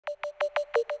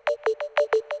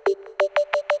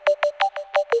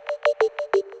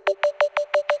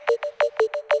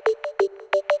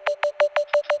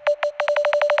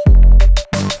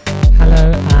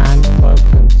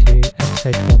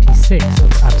EP026 of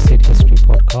the Abbasid History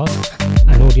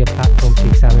Podcast, an audio platform to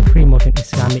examine pre-modern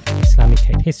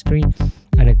Islamicate history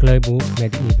and a global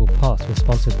medieval past. We're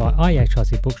sponsored by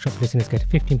IHRC Bookshop. Listeners get a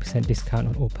 15% discount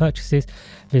on all purchases.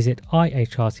 Visit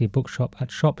IHRC Bookshop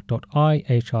at shop.ihrc.org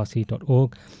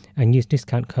and use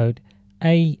discount code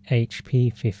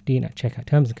AHP15 at checkout.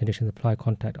 Terms and conditions apply.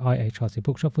 Contact IHRC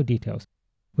Bookshop for details.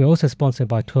 We're also sponsored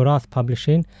by Turath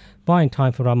Publishing. Buy in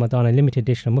time for Ramadan, a limited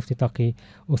edition of Mufti Taqi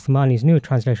Uthmani's new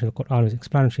translation of the Quran with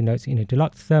explanatory notes in a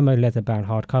deluxe thermo leather-bound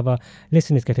hardcover.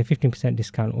 Listeners get a 15%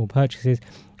 discount on all purchases.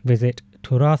 Visit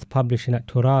Turath Publishing at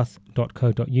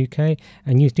turath.co.uk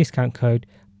and use discount code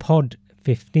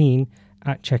POD15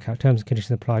 at checkout. Terms and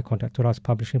conditions apply. Contact Turath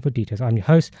Publishing for details. I'm your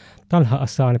host, Talha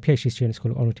Assan, a PhD student at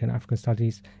School of Oriental and African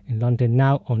Studies in London.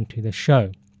 Now on to the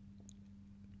show.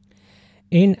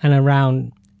 In and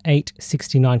around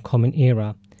 869 Common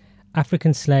Era,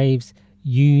 African slaves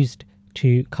used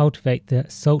to cultivate the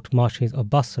salt marshes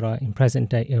of Basra in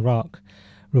present-day Iraq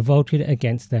revolted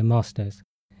against their masters.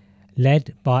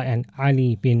 Led by an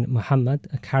ʿAlī bin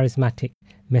Muḥammad, a charismatic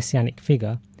messianic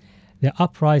figure, the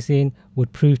uprising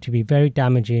would prove to be very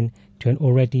damaging to an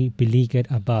already beleaguered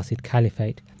Abbasid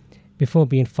Caliphate before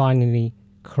being finally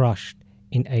crushed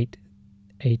in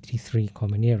 883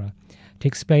 Common Era. To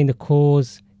explain the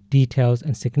cause, details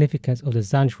and significance of the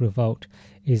Zanj Revolt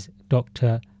is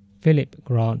Dr. Philip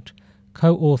Grant,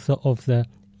 co-author of The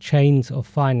Chains of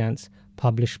Finance,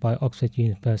 published by Oxford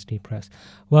University Press.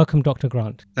 Welcome, Dr.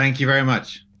 Grant. Thank you very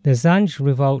much. The Zanj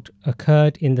Revolt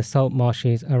occurred in the salt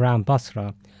marshes around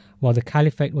Basra, while the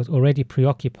Caliphate was already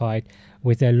preoccupied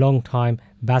with their long-time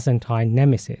Byzantine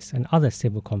nemesis and other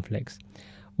civil conflicts.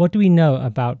 What do we know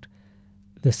about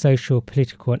the social,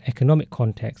 political and economic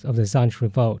context of the Zanj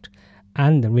Revolt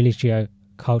and the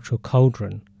religio-cultural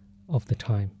cauldron of the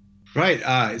time? Right,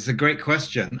 it's a great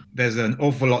question. There's an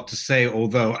awful lot to say,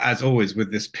 although, as always with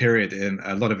this period,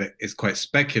 a lot of it is quite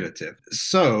speculative.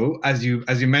 So, as you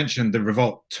mentioned, the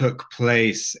revolt took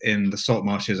place in the salt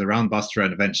marshes around Basra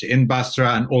and eventually in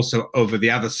Basra, and also over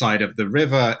the other side of the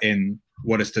river in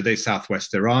what is today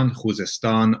southwest Iran,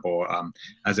 Khuzestan, or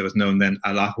as it was known then,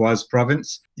 Al-Ahwaz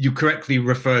province. You correctly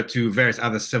refer to various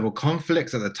other civil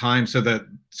conflicts at the time. So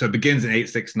it begins in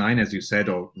 869, as you said,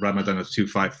 or Ramadan of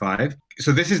 255.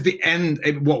 So this is the end,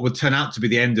 what would turn out to be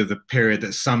the end of the period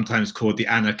that's sometimes called the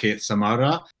anarchy at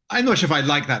Samarra. I'm not sure if I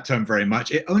like that term very much.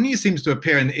 It only seems to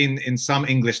appear in some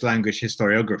English language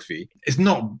historiography. It's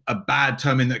not a bad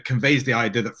term in that it conveys the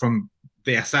idea that from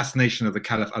the assassination of the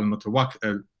Caliph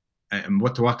al-Mutawakkil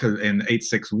in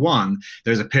 861,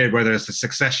 there's a period where there's a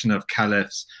succession of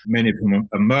caliphs, many of whom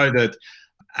are murdered,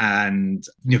 and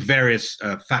various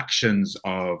factions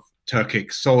of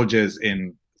Turkic soldiers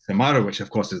in Samarra, which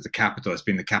of course is the capital. It's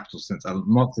been the capital since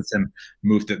Al-Mu'tasim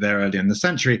moved it there early in the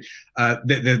century.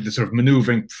 They're sort of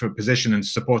maneuvering for position and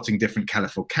supporting different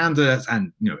caliphal candidates,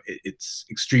 and it's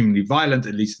extremely violent,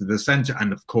 at least to the center.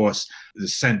 And of course, the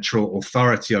central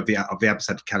authority of the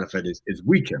Abbasid Caliphate is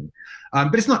weakened.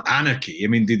 But it's not anarchy. I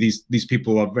mean, these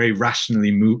people are very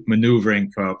rationally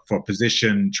maneuvering for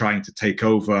position, trying to take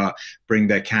over, bring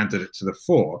their candidate to the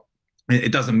fore.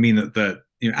 It doesn't mean that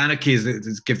anarchy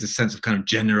gives a sense of kind of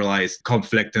generalized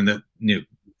conflict and that the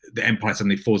empire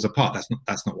suddenly falls apart.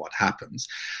 That's not what happens.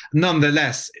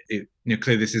 Nonetheless,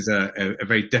 clearly this is a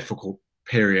very difficult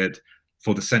period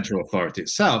for the central authority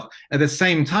itself. At the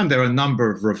same time, there are a number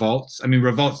of revolts. I mean,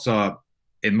 revolts are,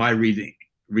 in my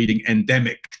reading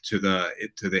endemic to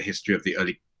the history of the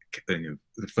early,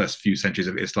 the first few centuries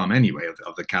of Islam anyway,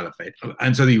 of the Caliphate.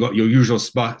 And so you've got your usual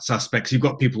suspects. You've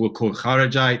got people who are called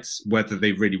Kharijites. Whether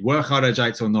they really were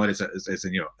Kharijites or not is a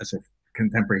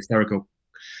contemporary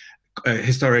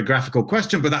historiographical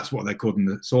question, but that's what they're called in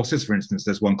the sources. For instance,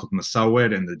 there's one called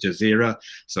Musawwir in the Jazeera,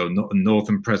 so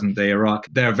northern present-day Iraq.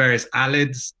 There are various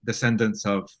Alids, descendants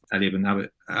of Ali ibn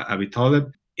Abi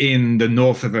Talib. In the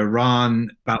north of Iran,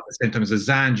 about the same time as the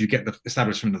Zanj, you get the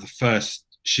establishment of the first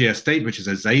Shia state, which is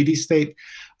a Zaidi state.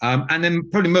 And then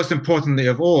probably most importantly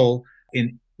of all,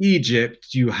 in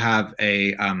Egypt, you have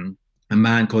a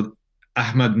man called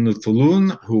Ahmad ibn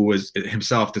Tulun, who was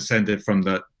himself descended from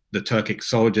the Turkic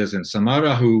soldiers in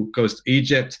Samarra, who goes to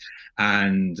Egypt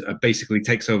and basically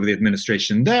takes over the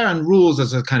administration there and rules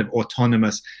as a kind of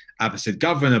autonomous Abbasid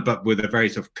governor, but with a very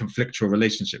sort of conflictual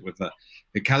relationship with the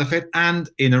Caliphate. And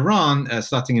in Iran,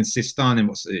 starting in Sistan, in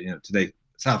what's today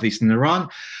southeastern Iran,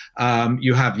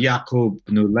 you have Yaqub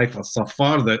ibn Layth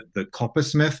al-Safar, the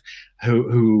coppersmith,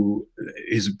 who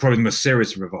is probably the most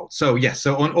serious revolt. So yes,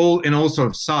 so in all sort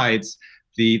of sides,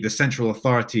 the central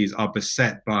authorities are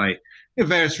beset by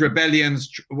various rebellions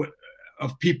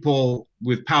of people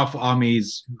with powerful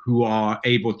armies who are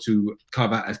able to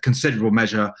carve out a considerable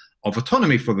measure of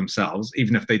autonomy for themselves,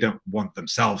 even if they don't want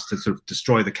themselves to sort of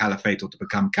destroy the caliphate or to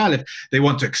become caliph. They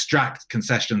want to extract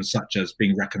concessions such as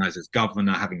being recognized as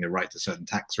governor, having the right to certain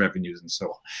tax revenues, and so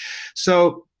on.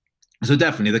 So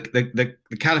definitely,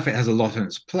 the caliphate has a lot on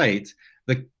its plate.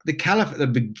 The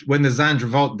caliphate, when the Zanj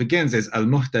Revolt begins, is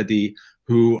Al-Muhtadi,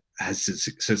 who has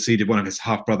succeeded one of his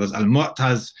half-brothers,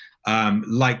 Al-Mu'taz.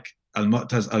 Like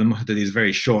Al-Mu'taz, Al-Muhtadi is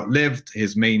very short-lived.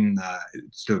 His main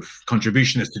sort of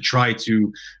contribution is to try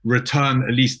to return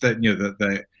at least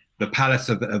the palace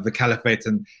of the caliphate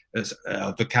and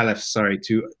of the caliph, sorry,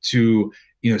 to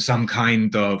some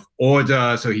kind of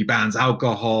order. So he bans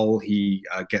alcohol. He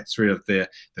gets rid of the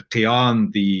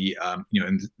qiyan,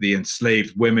 the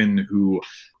enslaved women who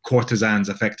courtesans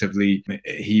effectively.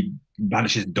 He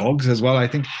banishes dogs as well, I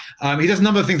think. He does a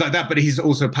number of things like that, but he's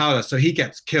also powerless. So he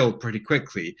gets killed pretty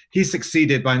quickly. He's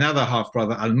succeeded by another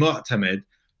half-brother, Al-Mu'tamid,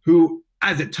 who,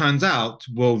 as it turns out,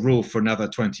 will rule for another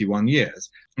 21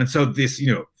 years. And so this,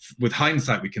 with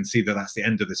hindsight, we can see that that's the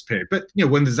end of this period. But,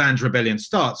 when the Zanj rebellion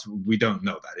starts, we don't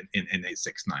know that in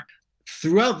 869.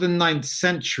 Throughout the 9th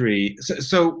century,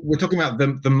 so we're talking about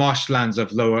the marshlands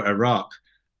of Lower Iraq,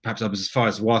 perhaps up as far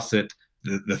as Wasit,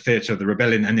 the theatre of the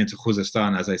rebellion, and into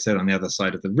Khuzestan, as I said, on the other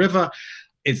side of the river.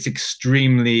 It's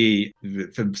extremely,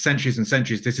 for centuries and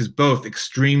centuries, this is both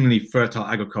extremely fertile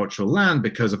agricultural land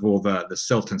because of all the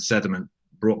silt and sediment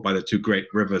brought by the two great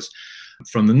rivers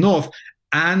from the north,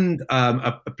 and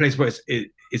a place where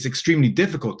it's extremely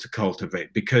difficult to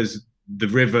cultivate because the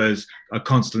rivers are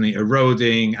constantly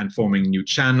eroding and forming new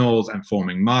channels and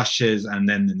forming marshes. And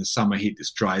then in the summer heat,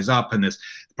 this dries up and there's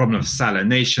the problem of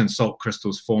salination, salt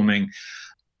crystals forming.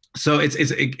 So it's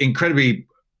incredibly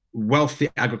wealthy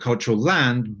agricultural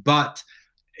land, but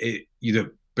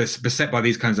beset by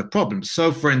these kinds of problems.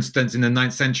 So, for instance, in the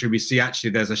 9th century, we see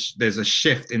actually there's a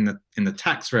shift in the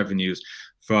tax revenues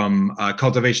from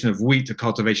cultivation of wheat to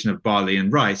cultivation of barley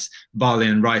and rice. Barley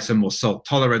and rice are more salt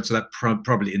tolerant, so that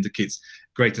probably indicates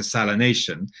greater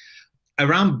salination.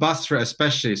 Around Basra,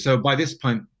 especially. So by this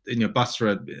point,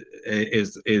 Basra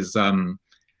is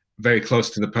very close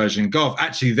to the Persian Gulf.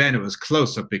 Actually, then it was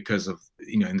closer because of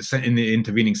in the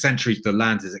intervening centuries, the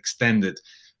land is extended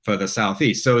further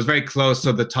southeast. So it was very close.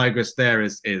 So the Tigris there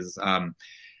is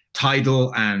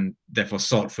tidal, and therefore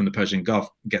salt from the Persian Gulf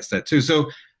gets there too. So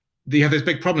you have this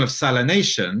big problem of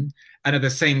salination, and at the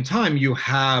same time you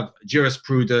have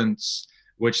jurisprudence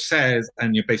which says,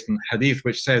 and you're based on hadith,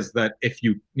 which says that if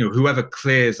whoever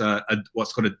clears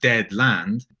what's called a dead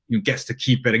land, gets to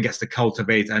keep it and gets to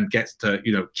cultivate and gets to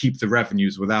keep the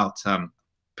revenues without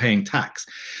paying tax.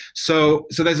 So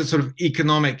there's a sort of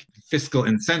economic fiscal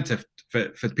incentive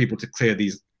for people to clear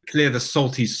the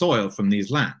salty soil from these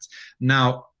lands.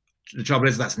 Now, the trouble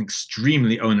is that's an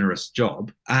extremely onerous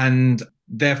job, and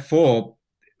therefore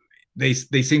they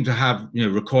seem to have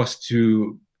recourse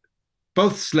to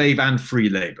both slave and free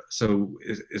labor. So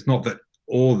it's not that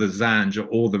all the Zanj or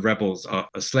all the rebels are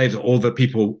slaves, or all the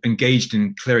people engaged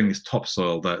in clearing this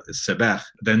topsoil, the sebech,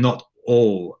 they're not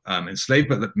all enslaved,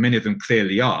 but that many of them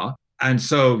clearly are. And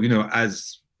so,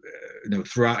 as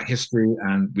throughout history,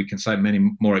 and we can cite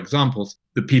many more examples,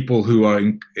 the people who are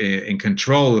in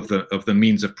control of the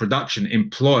means of production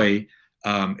employ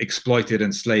exploited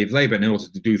and slave labor in order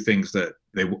to do things that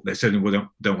they certainly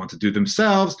don't want to do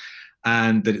themselves,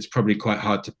 and that it's probably quite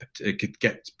hard to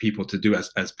get people to do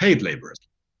as paid laborers.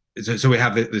 So we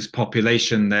have this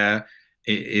population there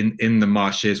in the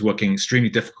marshes working extremely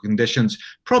difficult conditions.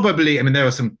 Probably, there were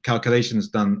some calculations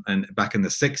done back in the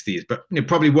 60s, but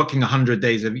probably working 100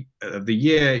 days of the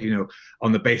year,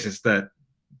 on the basis that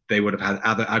they would have had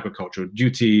other agricultural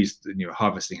duties,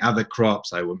 harvesting other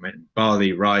crops. I would mention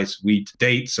barley, rice, wheat,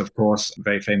 dates, of course,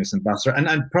 very famous in Basra,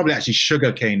 and probably actually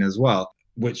sugarcane as well,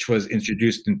 which was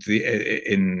introduced into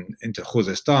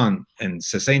Khuzestan in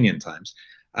Sasanian times.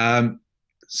 But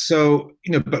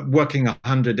working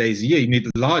 100 days a year, you need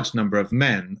a large number of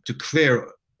men to clear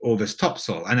all this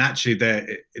topsoil. And actually, there,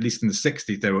 at least in the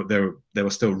 60s, there were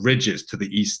still ridges to the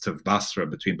east of Basra,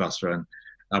 between Basra and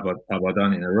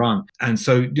Abadan in Iran. And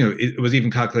so, it was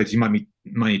even calculated you might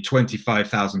need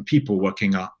 25,000 people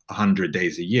working 100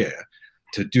 days a year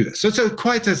to do this. So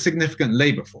quite a significant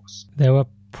labor force. There were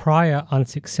prior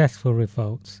unsuccessful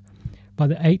revolts, but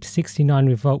the 869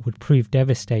 revolt would prove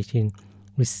devastating,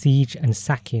 with siege and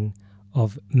sacking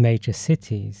of major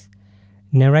cities.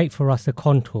 Narrate for us the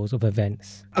contours of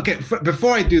events. Okay,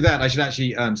 before I do that, I should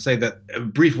actually say that a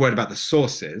brief word about the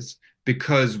sources,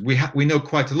 because we know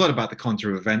quite a lot about the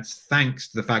contour of events thanks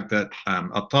to the fact that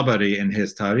Al-Tabari in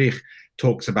his Tarikh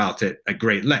talks about it at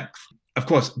great length. Of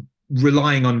course,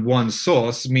 relying on one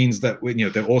source means that, you know,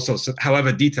 there are all sorts of,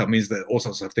 however detailed, means that all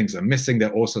sorts of things are missing. There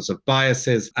are all sorts of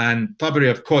biases. And Tabari,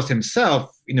 of course,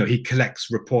 himself, you know, he collects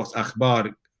reports,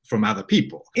 akhbar, from other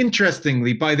people.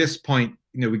 Interestingly, by this point,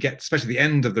 you know, we get, especially the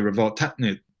end of the revolt,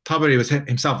 Tabari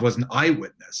himself was an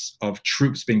eyewitness of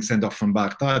troops being sent off from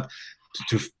Baghdad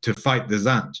to fight the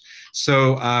Zanj.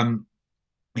 So,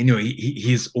 you know,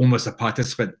 he's almost a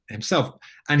participant himself.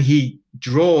 And he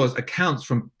draws accounts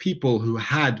from people who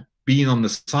had been on the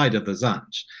side of the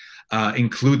Zanj,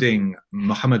 including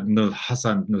Muḥammad ibn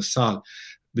Hassan ibn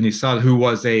Sal, who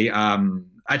was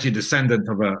actually descendant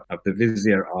of the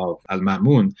vizier of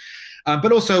Al-Ma'mun,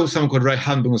 but also someone called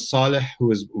Rayhan bin Saleh, who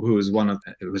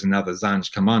was another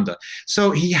Zanj commander.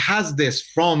 So he has this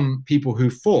from people who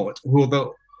fought, who,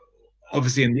 although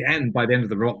obviously in the end, by the end of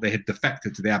the revolt, they had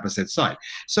defected to the Abbasid side.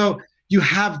 So you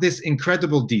have this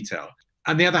incredible detail.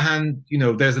 On the other hand, you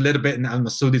know, there's a little bit in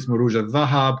Al-Masudi's Muruj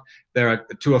al-Dhahab. There are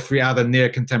 2 or 3 other near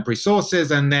contemporary sources,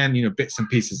 and then, you know, bits and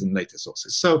pieces in later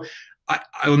sources. So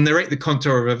I will narrate the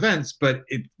contour of events, but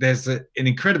there's an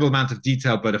incredible amount of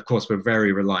detail. But of course, we're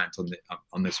very reliant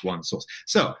on this one source.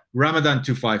 So Ramadan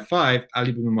 255, Ali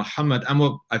ibn Muḥammad,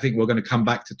 and I think we're going to come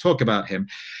back to talk about him.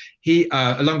 He,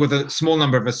 along with a small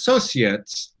number of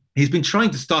associates, he's been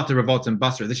trying to start a revolt in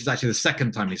Basra. This is actually the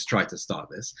second time he's tried to start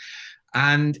this.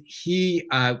 And he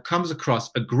comes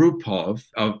across a group of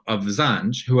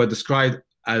Zanj who are described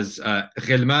as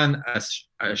Ghilman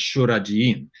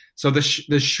Shurajiyin. So the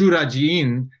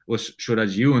Shurajiyin, or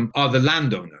Shurajiyun, are the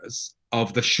landowners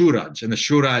of the Shuraj. And the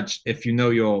Shuraj, if you know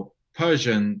your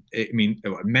Persian, it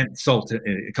meant salt.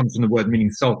 It comes from the word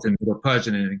meaning salt in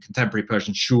Persian, and in contemporary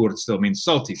Persian, shur still means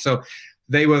salty. So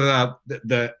they were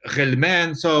the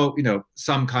Ghilman, so, you know,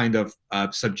 some kind of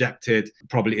subjected,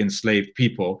 probably enslaved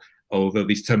people, although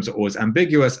these terms are always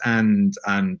ambiguous, and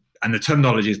the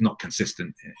terminology is not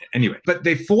consistent anyway. But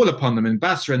they fall upon them in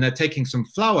Basra, and they're taking some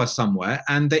flour somewhere,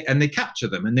 and they capture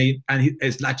them, and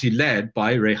it's actually led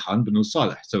by Rayhan bin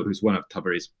Saleh, so who's one of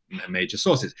Tabari's major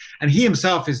sources, and he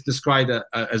himself is described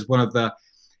as one of the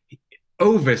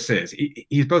overseers.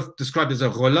 He's both described as a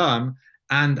ghulam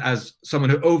and as someone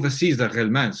who oversees the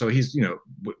ghilman. So he's, you know,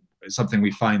 something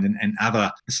we find in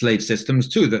other slave systems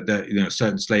too, that you know,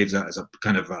 certain slaves as a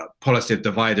kind of a policy of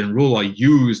divide and rule are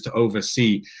used to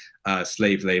oversee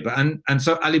slave labor. And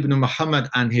so Ali ibn Muḥammad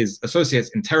and his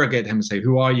associates interrogate him and say,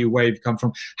 who are you, where have you come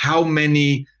from, how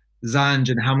many Zanj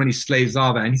and how many slaves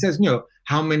are there? And he says, you know,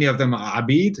 how many of them are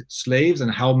Abid, slaves,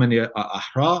 and how many are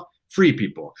Ahra, free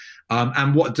people?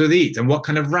 And what do they eat, and what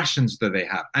kind of rations do they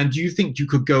have? And do you think you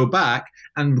could go back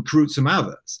and recruit some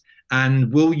others?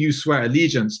 And will you swear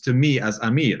allegiance to me as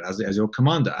Amir, as your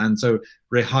commander? And so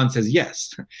Rayhan says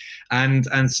yes. And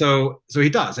so he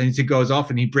does. And he goes off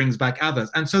and he brings back others.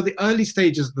 And so the early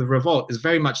stages of the revolt is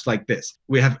very much like this.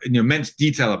 We have, you know, immense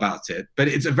detail about it, but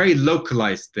it's a very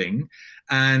localized thing.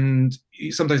 And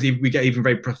sometimes we get even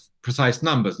very precise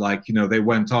numbers, like, you know, they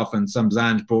went off and some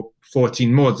Zanj brought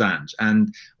 14 more Zanj,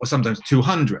 or sometimes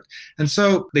 200. And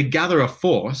so they gather a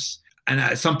force. And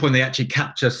at some point, they actually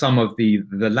capture some of the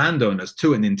landowners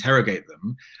too and interrogate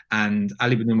them. And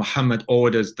Ali ibn Muḥammad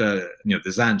orders the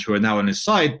Zanj, who are now on his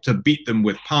side, to beat them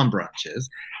with palm branches.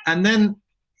 And then,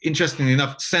 interestingly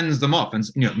enough, sends them off and,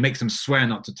 you know, makes them swear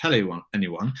not to tell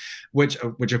anyone, which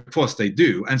of course they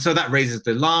do. And so that raises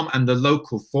the alarm, and the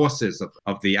local forces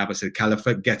of the Abbasid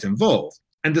Caliphate get involved.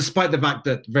 And despite the fact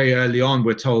that very early on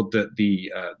we're told that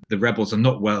the rebels are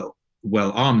not well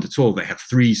armed at all. They have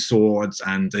 3 swords,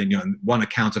 and, you know, one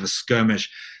account of a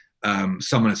skirmish,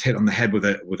 someone is hit on the head with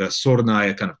a surnai,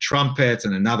 a kind of trumpet,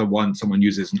 and another one, someone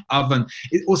uses an oven.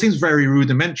 It all seems very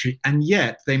rudimentary, and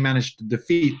yet they managed to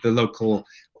defeat the local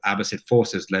Abbasid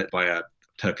forces led by a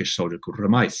Turkish soldier called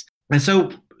Ramais. And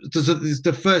so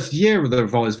the first year of the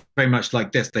revolt is very much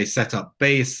like this. They set up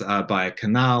base by a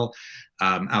canal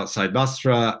outside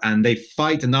Basra, and they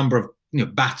fight a number of, you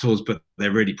know, battles, but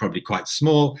they're really probably quite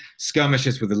small,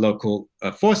 skirmishes with the local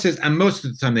forces, and most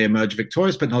of the time they emerge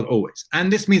victorious, but not always.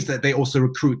 And this means that they also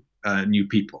recruit new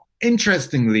people.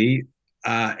 Interestingly,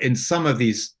 in some of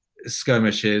these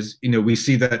skirmishes, you know, we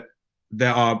see that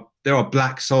there are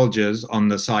black soldiers on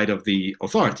the side of the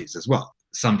authorities as well.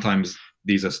 Sometimes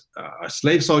these are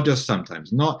slave soldiers,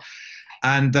 sometimes not,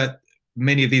 and that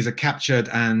many of these are captured,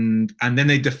 and then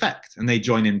they defect and they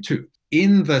join in too.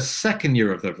 In the second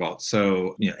year of the revolt,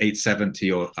 so, you know,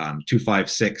 870 or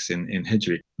 256 in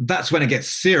Hijri, that's when it gets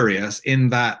serious, in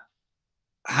that,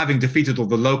 having defeated all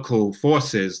the local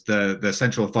forces, the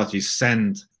central authorities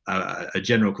send a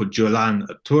general called Julan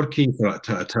Turki,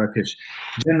 a Turkish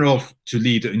general, to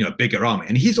lead a bigger army,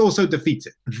 and he's also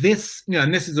defeated. This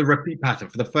and this is a repeat pattern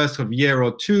for the first sort of year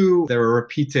or two. There are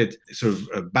repeated sort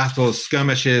of battles,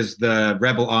 skirmishes. The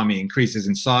rebel army increases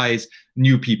in size.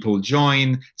 New people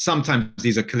join. Sometimes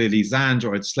these are clearly Zanj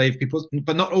or enslaved people,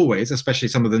 but not always, especially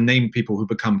some of the named people who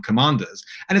become commanders.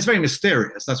 And it's very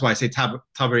mysterious. That's why I say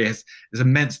Tabari has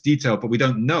immense detail, but we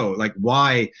don't know like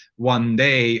why one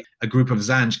day a group of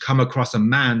Zanj come across a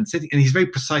man sitting, and he's very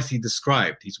precisely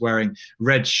described. He's wearing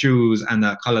red shoes and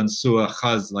a qalansua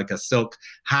khaz, like a silk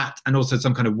hat, and also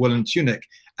some kind of woolen tunic.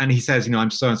 And he says,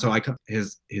 I'm so-and-so.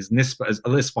 His nisba is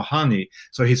al-Isfahani,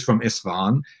 so he's from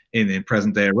Isfahan in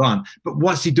present-day Iran. But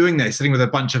what's he doing there? He's sitting with a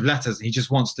bunch of letters, and he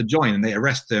just wants to join, and they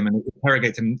arrest him and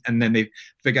interrogate him, and then they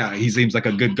figure out he seems like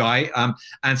a good guy.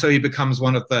 And so he becomes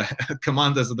one of the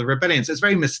commanders of the rebellion. So it's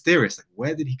very mysterious. Like,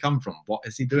 where did he come from? What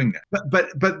is he doing there?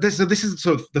 But this is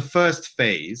sort of the first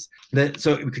phase.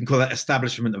 So we can call that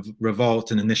establishment of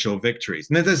revolt and initial victories.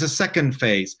 And then there's a second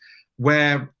phase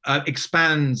where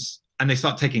expands, and they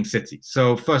start taking cities.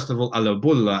 So first of all,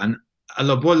 Alabulla, and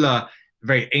Alabulla,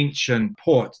 very ancient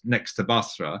port next to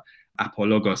Basra,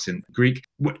 Apologos in Greek,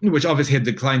 which obviously had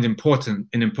declined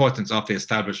in importance after the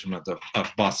establishment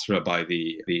of Basra by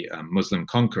the Muslim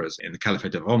conquerors in the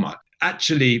Caliphate of Omar.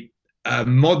 Actually,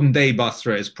 modern-day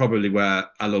Basra is probably where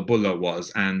Alabulla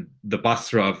was, and the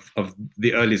Basra of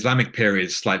the early Islamic period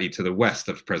is slightly to the west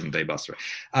of present-day Basra.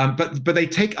 But they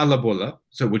take Alabulla,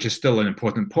 which is still an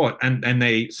important port, and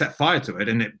they set fire to it,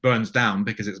 and it burns down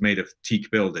because it's made of teak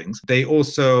buildings. They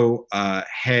also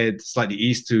head slightly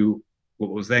east to what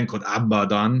was then called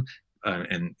Abadan,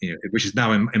 which is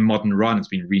now in modern Iran. It's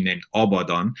been renamed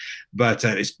Abadan, but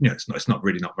it's not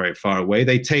very far away.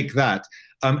 They take that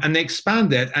and they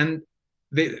expand it, and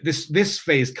this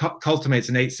phase culminates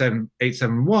in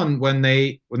 871 when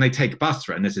they take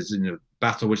Basra, and this is a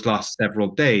battle which lasts several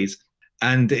days,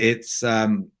 and it's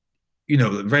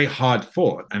very hard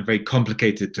fought and very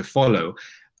complicated to follow.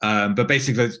 But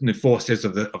basically, the forces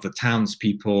of the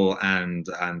townspeople and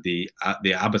the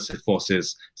Abbasid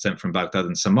forces sent from Baghdad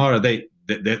and Samarra,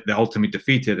 they're ultimately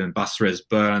defeated, and Basra is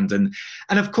burned. And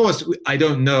of course, I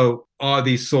don't know, do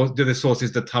the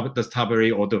sources, does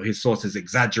Tabari, or do his sources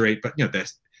exaggerate? But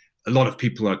there's a lot of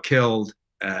people are killed.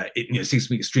 It seems to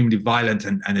be extremely violent,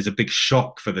 and is a big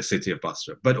shock for the city of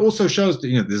Basra. But also shows that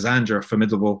the Zanj are a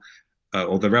formidable,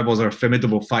 or the rebels are a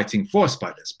formidable fighting force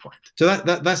by this point. So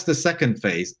that's the second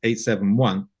phase,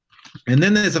 871. And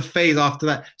then there's a phase after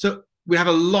that. So we have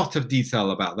a lot of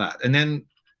detail about that. And then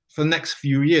for the next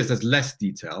few years, there's less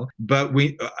detail, but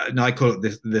I call it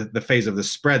the phase of the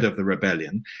spread of the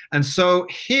rebellion. And so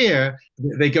here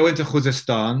they go into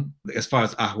Khuzestan as far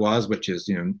as Ahwaz, which is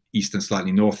east and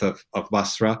slightly north of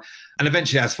Basra, and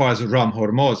eventually as far as Ram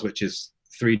Hormuz, which is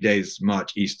 3 days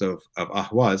march east of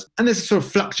Ahwaz. And there's a sort of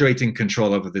fluctuating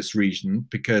control over this region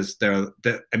because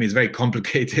it's very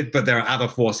complicated, but there are other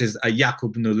forces.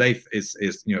 Yaqub ibn Layth is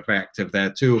very active there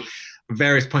too.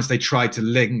 Various points they try to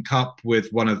link up with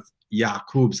one of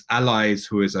Yaqub's allies,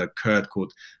 who is a Kurd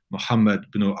called Muḥammad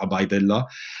ibn Ubaydillah,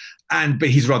 but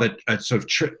he's rather a sort of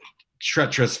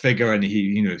treacherous figure, and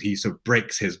he sort of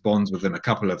breaks his bonds with them a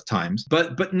couple of times.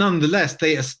 But nonetheless,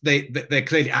 they're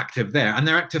clearly active there, and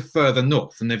they're active further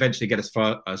north, and they eventually get as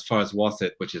far as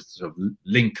Wasit, which is the sort of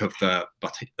link of the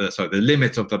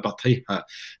limit of the Batiha,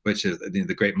 which is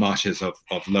the great marshes of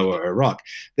lower Iraq.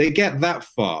 They get that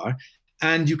far.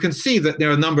 And you can see that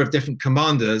there are a number of different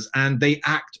commanders, and they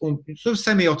act sort of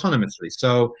semi-autonomously.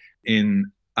 So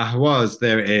in Ahwaz,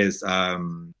 there is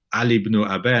Ali ibn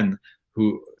Aben,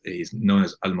 who is known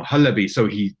as Al-Muhallabi. So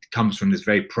he comes from this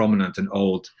very prominent and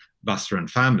old Basran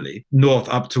family. North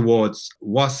up towards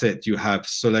Wasit, you have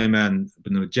Suleiman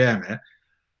ibn Jami',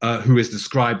 who is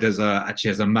described as actually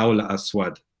as a Mawla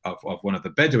Aswad of one of the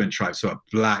Bedouin tribes, so a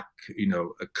black,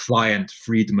 a client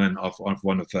freedman of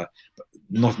one of the,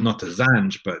 not a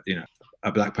Zanj, but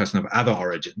a black person of other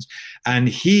origins. And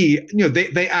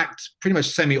they act pretty much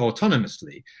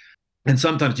semi-autonomously. And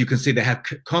sometimes you can see they're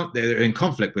in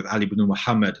conflict with Ali ibn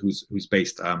Muhammad, who's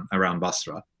based around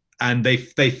Basra. And they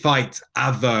fight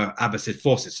other Abbasid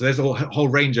forces. So there's a whole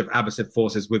range of Abbasid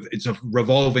forces with it's a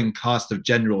revolving cast of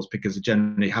generals, because it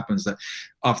generally happens that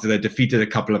after they're defeated a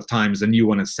couple of times, a new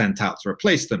one is sent out to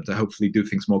replace them to hopefully do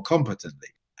things more competently.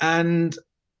 And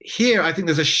here, I think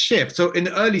there's a shift. So in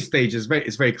the early stages,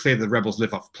 it's very clear that the rebels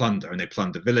live off plunder, and they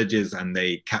plunder villages, and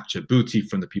they capture booty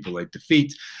from the people they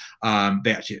defeat.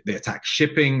 They attack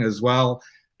shipping as well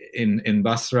in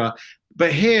Basra.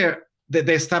 But here,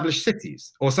 they established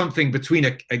cities, or something between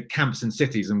a camps and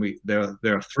cities, and there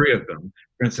are three of them.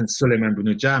 For instance, Suleiman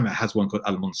bin Jami has one called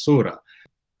Al-Mansura,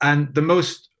 and the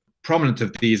most prominent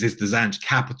of these is the Zanj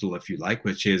capital, if you like,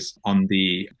 which is on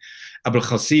the Abu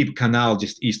al-Khasib Canal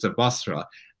just east of Basra,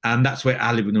 and that's where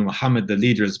Ali ibn Muḥammad, the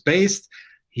leader, is based.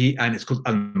 And it's called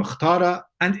Al-Mukhtara,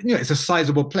 and it's a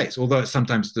sizable place, although it's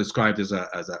sometimes described as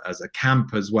a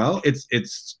camp as well.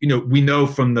 It's we know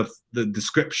from the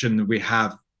description we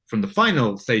have from the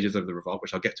final stages of the revolt,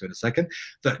 which I'll get to in a second,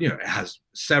 that it has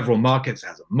several markets, it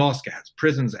has a mosque, it has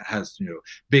prisons, it has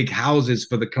big houses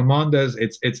for the commanders.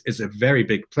 It's a very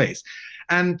big place,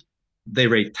 and they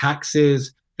raise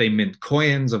taxes, they mint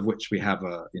coins, of which we have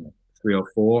 3 or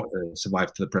 4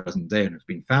 survive to the present day and have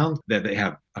been found. They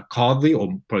have a qadi,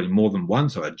 or probably more than one,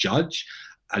 so a judge.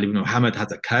 Ali ibn Muhammad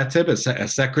has a katib, a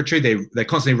secretary. They're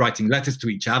constantly writing letters to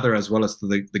each other as well as to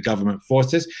the government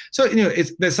forces. So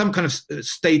there's some kind of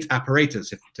state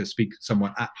apparatus, if to speak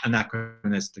somewhat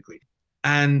anachronistically,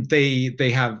 and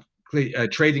they have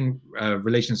trading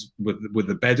relations with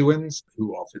the Bedouins,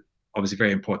 who are obviously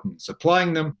very important in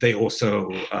supplying them. They also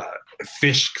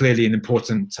fish, clearly an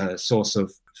important source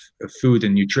of food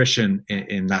and nutrition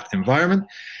in that environment.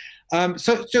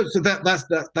 So that's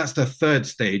the third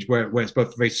stage, where it's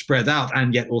both very spread out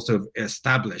and yet also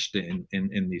established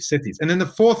in these cities. And then the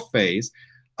fourth phase,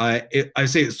 I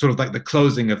say it's sort of like the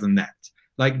closing of the net.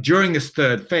 Like during this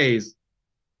third phase,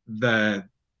 the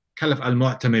Caliph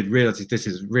al-Mu'tamid realizes this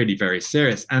is really very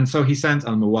serious, and so he sends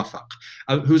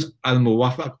al-Muwaffaq. Who's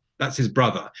al-Muwaffaq? That's his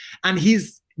brother, and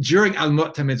during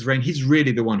al-Mu'tamid's reign, he's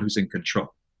really the one who's in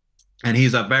control. And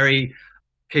he's a very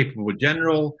capable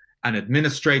general and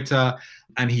administrator,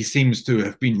 and he seems to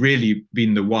have been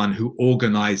the one who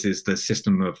organizes the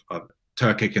system of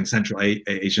Turkic and Central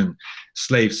Asian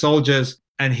slave soldiers.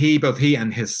 And both he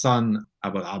and his son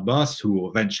Abu al-Abbas, who will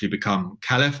eventually become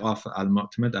Caliph after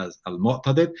al-Mu'tamid as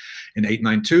al-Mu'tadid in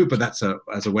 892, but that's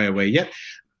a way away yet.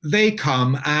 They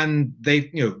come and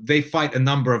they fight a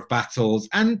number of battles,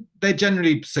 and they're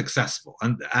generally successful.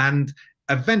 And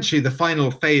eventually, the final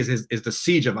phase is the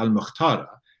siege of al-Mukhtara.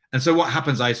 And so what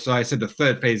happens, I said the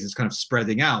third phase is kind of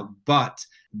spreading out, but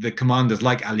the commanders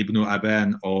like Ali ibn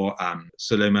Aban or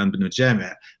Suleiman bin Jami,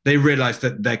 they realize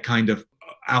that they're kind of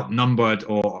outnumbered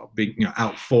or being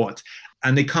outfought,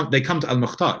 and they come to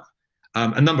al-Mukhtara.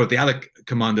 A number of the other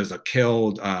commanders are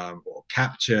killed or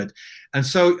captured. And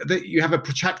so you have a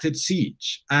protracted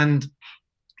siege. And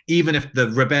even if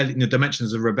the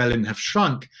dimensions of rebellion have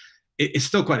shrunk, it's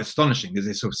still quite astonishing. There's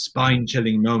this sort of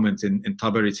spine-chilling moment in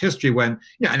Tabari's history when,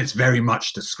 and it's very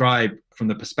much described from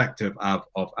the perspective of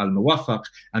al-Muwaffaq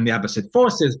and the Abbasid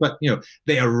forces, but,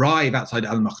 they arrive outside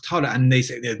al-Mukhtara and they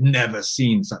say they've never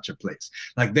seen such a place.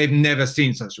 Like, they've never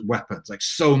seen such weapons, like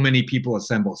so many people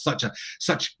assembled,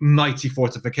 such mighty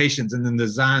fortifications. And then the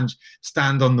Zanj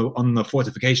stand on the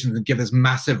fortifications and give this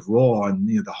massive roar, and,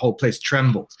 the whole place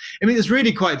trembles. I mean, it's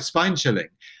really quite spine-chilling.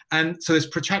 And so this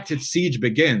protracted siege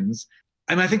begins.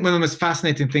 And I think one of the most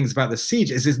fascinating things about the siege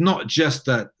is it's not just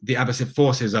that the Abbasid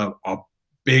forces are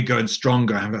bigger and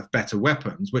stronger and have better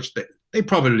weapons, which they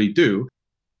probably do.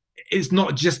 It's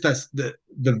not just the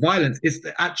violence, it's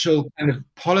the actual kind of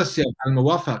policy of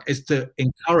al-Muwaffaq is to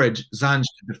encourage Zanj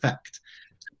to defect.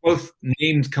 Both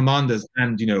named commanders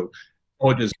and,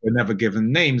 orders were never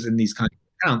given names in these kinds of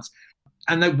accounts.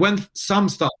 And that when some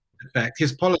start effect,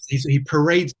 his policy, he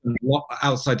parades them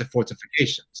outside the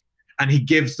fortifications, and he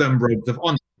gives them robes of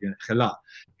honor,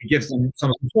 he gives them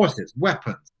some of the horses,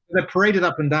 weapons. They're paraded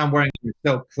up and down wearing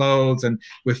silk clothes and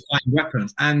with fine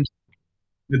weapons, and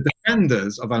the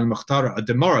defenders of al-Mukhtara are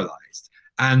demoralized,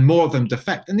 and more of them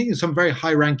defect. And some very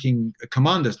high-ranking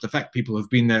commanders defect, people who've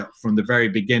been there from the very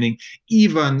beginning.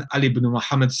 Even Ali ibn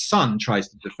Muhammad's son tries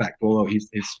to defect, although his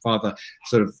father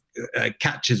sort of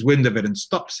catches wind of it and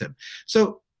stops him.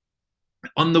 So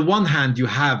on the one hand, you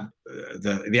have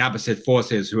the Abbasid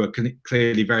forces who are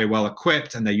clearly very well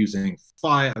equipped, and they're using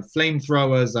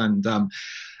flamethrowers, and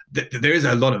there is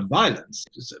a lot of violence.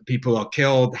 People are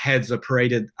killed, heads are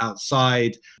paraded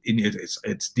outside.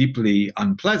 It's deeply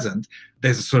unpleasant.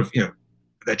 There's a sort of,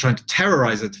 they're trying to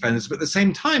terrorize the defenders, but at the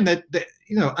same time,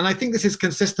 and I think this is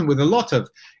consistent with a lot of,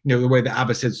 the way the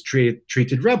Abbasids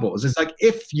treated rebels. It's like,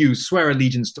 if you swear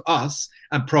allegiance to us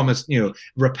and promise,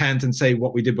 repent and say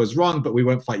what we did was wrong, but we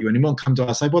won't fight you anymore, come to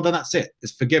our side, well, then that's it.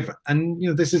 It's forgiven.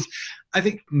 And, this is, I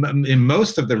think, in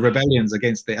most of the rebellions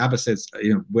against the Abbasids,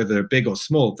 whether big or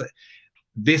small,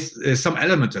 this is some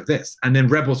element of this. And then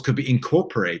rebels could be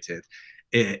incorporated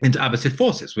into Abbasid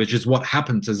forces, which is what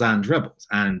happened to Zanj rebels.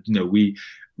 And, we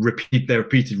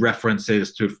repeated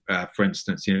references to, for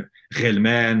instance,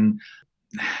 Ghilman.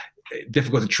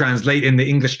 difficult to translate. In the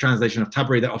English translation of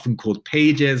Tabari, they're often called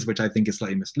pages, which I think is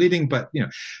slightly misleading. But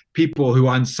people who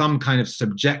are in some kind of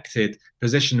subjected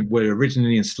position were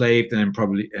originally enslaved and then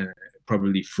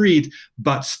probably freed,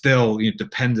 but still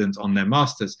dependent on their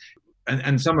masters.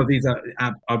 And some of these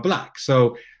are black.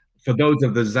 So for those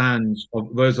of the Zanj,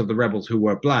 those of the rebels who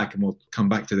were black, and we'll come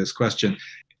back to this question,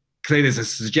 clearly there's a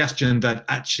suggestion that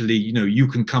actually, you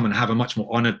can come and have a much more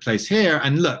honored place here.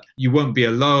 And look, you won't be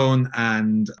alone.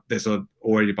 And there's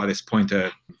already by this point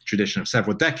a tradition of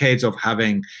several decades of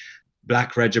having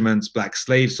black regiments, black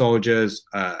slave soldiers,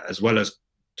 as well as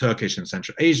Turkish and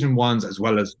Central Asian ones, as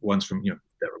well as ones from,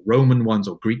 there are Roman ones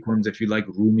or Greek ones, if you like,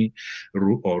 Rumi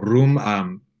or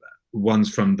Rum,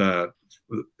 ones from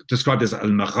described as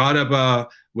al-Magharaba,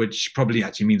 which probably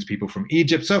actually means people from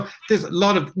Egypt. So there's a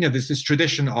lot of, there's this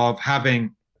tradition of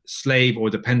having slave or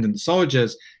dependent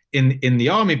soldiers in the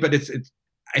army. But it's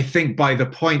I think by the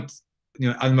point,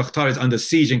 al-Mukhtar is under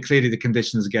siege and clearly the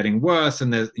conditions are getting worse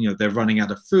and they're running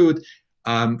out of food.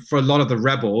 For a lot of the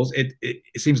rebels, it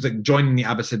seems that joining the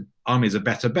Abbasid army is a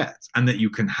better bet, and that you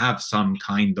can have some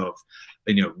kind of,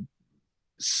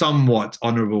 somewhat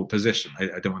honorable position.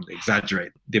 I don't want to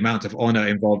exaggerate the amount of honor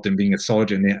involved in being a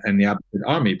soldier in the Abbasid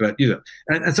army, but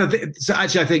so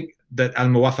actually I think that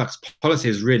al-Muwaffaq's policy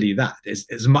is really that, is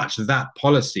as much that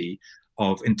policy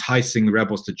of enticing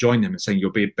rebels to join him and saying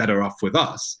you'll be better off with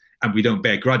us and we don't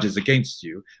bear grudges against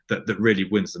you, that really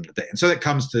wins them the day. And so it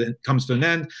comes to an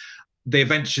end. They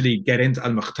eventually get into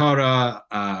al-Mukhtara.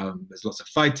 There's lots of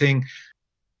fighting.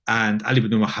 And Ali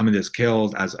ibn Muhammad is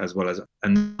killed, as well as a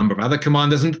number of other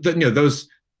commanders. And those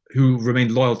who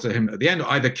remained loyal to him at the end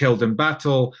are either killed in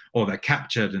battle or they're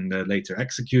captured and they're later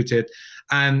executed.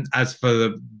 And as for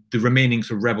the remaining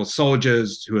sort of rebel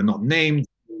soldiers who are not named,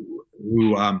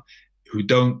 who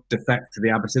don't defect to the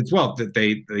Abbasids, well, that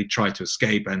they try to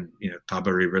escape. And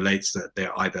Tabari relates that they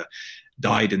either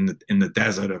died in the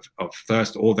desert of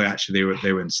thirst, or they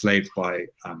were enslaved by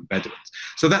Bedouins.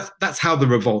 So that's how the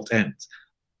revolt ends.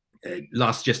 It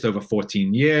lasts just over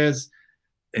 14 years,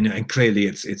 and clearly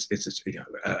it's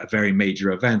a very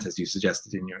major event, as you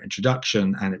suggested in your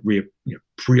introduction, and it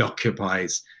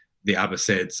preoccupies the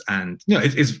Abbasids, and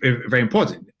it's very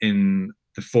important in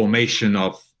the formation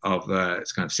of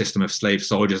this kind of system of slave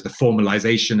soldiers, the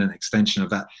formalization and extension of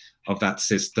that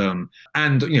system,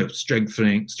 and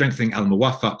strengthening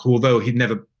al-Muwaffaq, who, although he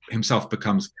never himself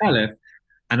becomes caliph,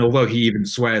 and although he even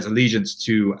swears allegiance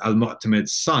to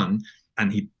al-Mu'tamid's son,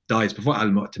 and he dies before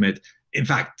al-Mu'tamid, in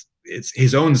fact, it's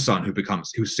his own son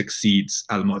who succeeds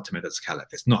al-Mu'tamid as caliph.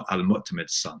 It's not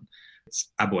al-Mu'tamid's son.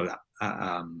 It's Abu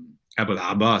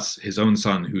al-Abbas, his own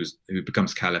son, who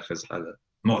becomes caliph as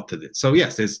al-Mu'tadid. So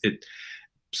yes, it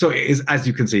is, as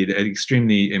you can see, an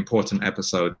extremely important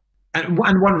episode, and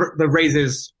one that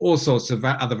raises all sorts of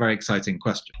other very exciting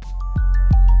questions.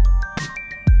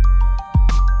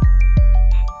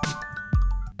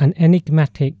 An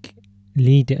enigmatic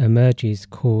leader emerges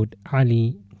called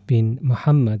ʿAlī bin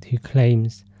Muḥammad, who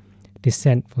claims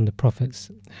descent from the Prophet's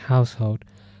household.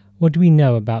 What do we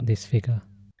know about this figure?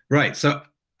 Right. So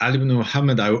Ali ibn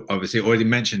Muhammad, I obviously already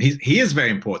mentioned. He is very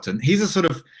important. He's a sort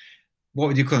of, what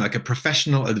would you call him, like a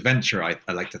professional adventurer,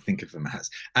 I like to think of him as.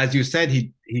 As you said,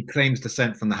 he claims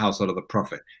descent from the household of the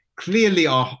Prophet. Clearly,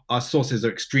 our sources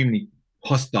are extremely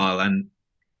hostile, and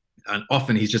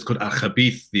often he's just called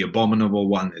al-Khabith, the abominable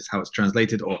one is how it's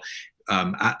translated, or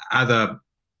other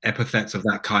epithets of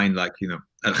that kind, like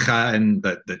al-Kha'in,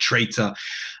 the traitor.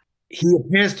 He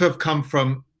appears to have come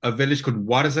from a village called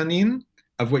Warzanin,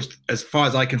 of which, as far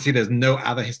as I can see, there's no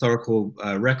other historical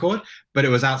record, but it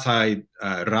was outside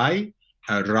Rai,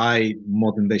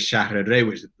 modern-day Shahr al-Ray,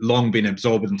 which has long been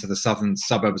absorbed into the southern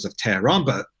suburbs of Tehran.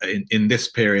 But in this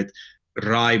period,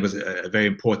 Rai was a very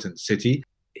important city.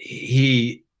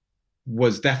 He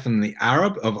was definitely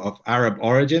Arab, of Arab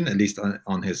origin, at least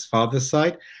on his father's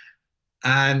side.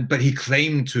 But he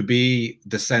claimed to be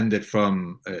descended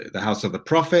from the house of the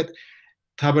Prophet.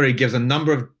 Tabari gives a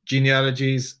number of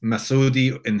genealogies.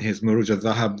 Masudi, in his Muruj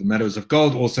al-Zahab, the Meadows of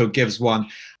Gold, also gives one.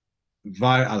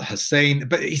 Var al-Hussein,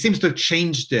 but he seems to have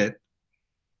changed it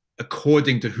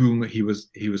according to whom he was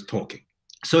talking.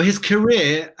 So his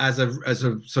career as a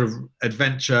sort of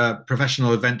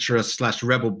professional adventurer /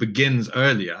 rebel begins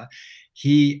earlier.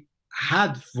 He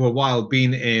had for a while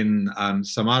been in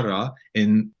Samarra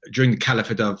during the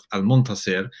Caliphate of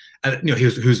al-Muntasir, and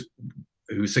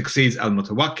who succeeds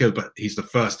al-Mutawakkil, but he's the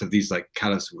first of these like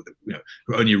caliphs who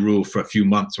only rule for a few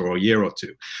months or a year or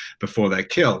two before they're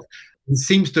killed. He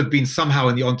seems to have been somehow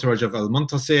in the entourage of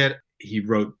al-Muntasir. He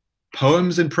wrote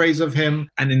poems in praise of him.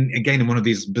 And again, in one of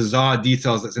these bizarre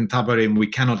details that's in Tabarim, we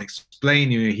cannot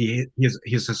explain.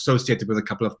 He's associated with a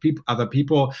couple of other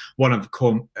people, one of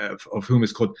whom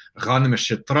is called Ghanim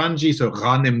al-Shatranji, so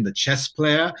Ghanim, the chess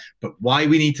player. But why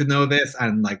we need to know this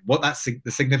and like what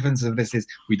the significance of this is,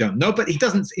 we don't know. But he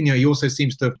doesn't, he also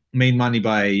seems to have made money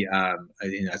by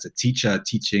as a teacher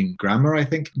teaching grammar, I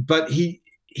think. But he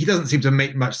doesn't seem to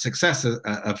make much success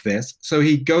of this. So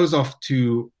he goes off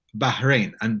to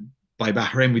Bahrain, and by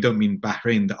Bahrain, we don't mean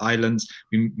Bahrain, the islands.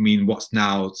 We mean what's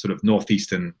now sort of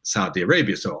northeastern Saudi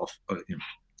Arabia. So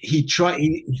he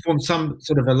formed some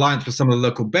sort of alliance with some of the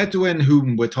local Bedouin,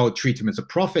 whom we're told treat him as a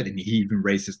prophet, and he even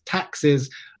raises taxes,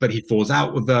 but he falls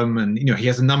out with them. And, he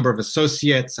has a number of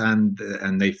associates, and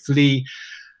they flee.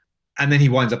 And then he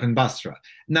winds up in Basra.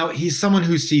 Now, he's someone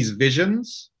who sees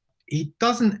visions. He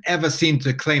doesn't ever seem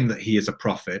to claim that he is a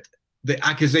prophet. The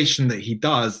accusation that he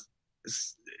does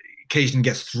occasionally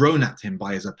gets thrown at him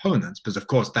by his opponents, because of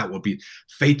course that will be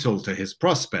fatal to his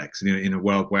prospects in a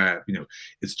world where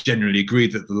it's generally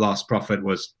agreed that the last prophet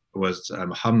was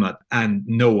Muḥammad, and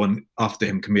no one after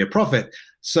him can be a prophet.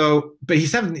 So, but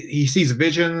he sees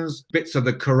visions, bits of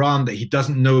the Quran that he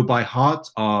doesn't know by heart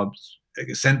are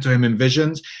sent to him in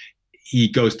visions. He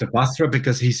goes to Basra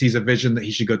because he sees a vision that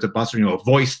he should go to Basra. A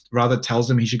voice rather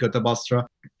tells him he should go to Basra.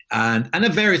 And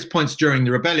at various points during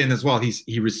the rebellion as well,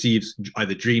 he receives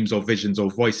either dreams or visions or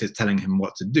voices telling him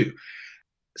what to do.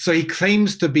 So he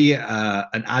claims to be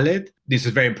an ʿAlī. This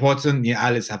is very important.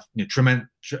 ʿAlīs have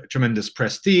tremendous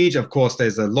prestige. Of course,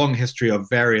 there's a long history of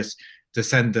various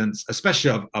descendants,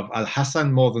 especially of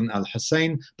Al-Hasan more than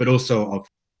Al-Hussein, but also of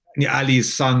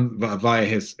Ali's son via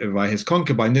his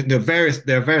concubine. There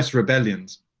are various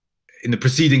rebellions in the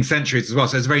preceding centuries as well.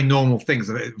 So it's a very normal thing.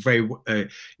 It's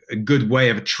a good way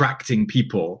of attracting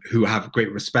people who have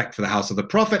great respect for the house of the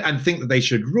Prophet and think that they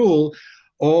should rule,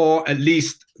 or at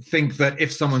least think that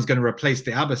if someone's going to replace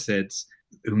the Abbasids,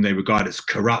 whom they regard as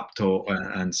corrupt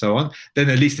and so on, then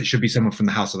at least it should be someone from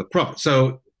the house of the Prophet.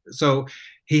 So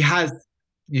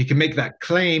you can make that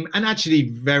claim. And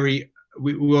actually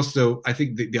we also, I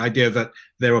think the idea that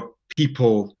there are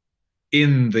people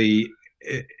in the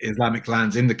Islamic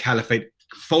lands, in the Caliphate,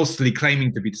 falsely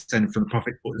claiming to be descended from the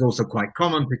Prophet is also quite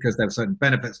common, because there are certain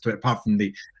benefits to it, apart from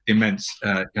the immense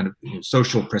kind of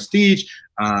social prestige.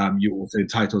 You're also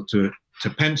entitled to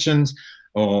pensions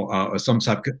or some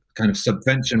kind of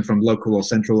subvention from local or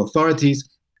central authorities.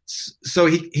 So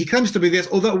he claims to be this,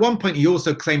 although at one point he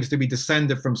also claims to be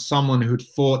descended from someone who'd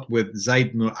fought with Zayd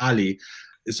ibn ʿAlī.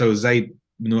 So Zayd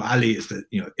ibn ʿAlī is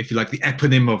if you like, the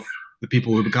eponym of the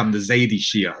people who become the Zaydi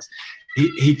Shias.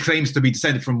 He claims to be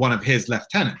descended from one of his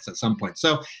lieutenants at some point.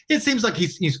 So it seems like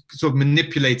he's sort of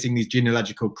manipulating these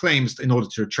genealogical claims in order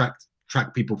to attract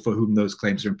people for whom those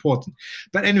claims are important.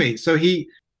 But anyway, so he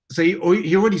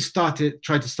already tried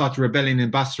to start a rebellion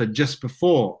in Basra just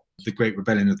before the Great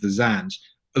Rebellion of the Zanj,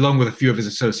 along with a few of his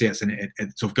associates, and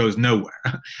it sort of goes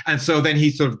nowhere. And so then he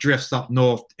sort of drifts up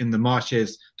north in the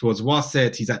marshes towards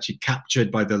Wasit. He's actually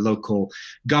captured by the local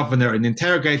governor and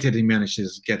interrogated. He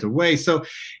manages to get away. So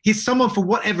he's someone, for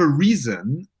whatever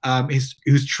reason, has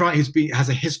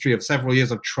a history of several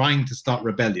years of trying to start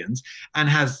rebellions, and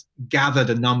has gathered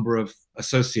a number of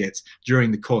associates during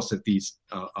the course of these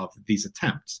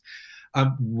attempts.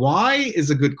 Why is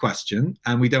a good question,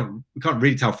 and we can't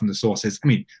really tell from the sources. I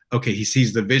mean, okay, he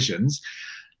sees the visions,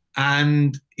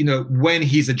 and when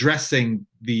he's addressing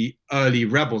the early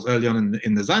rebels early on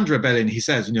in the Zanj Rebellion, he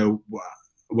says,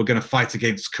 we're going to fight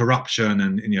against corruption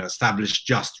and establish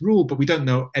just rule, but we don't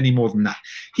know any more than that.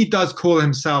 He does call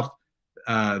himself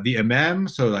the Imam,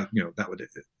 so that would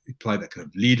imply that kind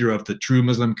of leader of the true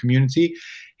Muslim community.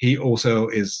 He also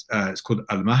is it's called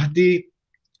Al-Mahdi.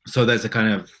 So there's a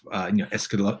kind of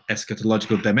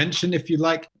eschatological dimension, if you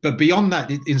like. But beyond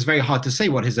that, it's very hard to say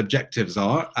what his objectives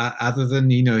are, other than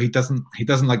he doesn't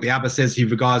like the Abbasids. He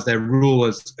regards their rule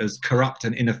as corrupt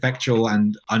and ineffectual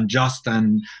and unjust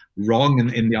and wrong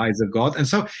in the eyes of God. And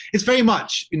so it's very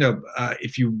much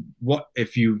if you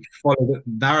follow the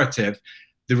narrative,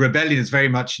 the rebellion is very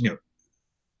much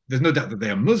there's no doubt that they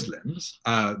are Muslims.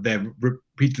 They're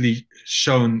repeatedly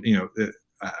shown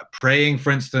praying,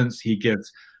 for instance. He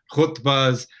gives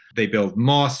khutbahs, they build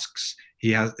mosques.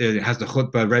 He has the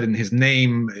khutbah read in his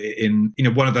name in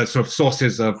one of the sort of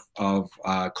sources of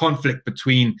conflict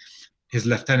between his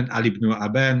lieutenant Ali ibn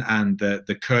Aban and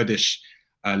the Kurdish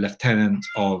lieutenant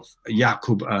of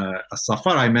Yaqub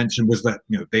as-Safar I mentioned, was that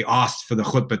they asked for the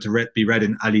khutbah to be read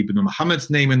in Ali ibn Muhammad's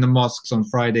name in the mosques on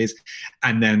Fridays,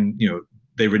 and then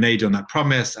they renege on that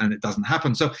promise and it doesn't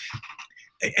happen. So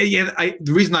The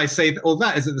reason I say all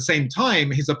that is at the same time,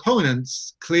 his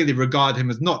opponents clearly regard him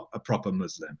as not a proper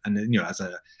Muslim, and as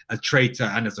a traitor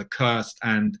and as a cursed.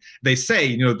 And they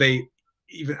say, they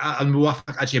even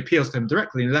Al-Muwaffaq actually appeals to him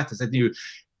directly in a letter, said,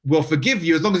 we'll forgive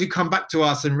you as long as you come back to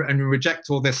us and reject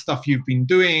all this stuff you've been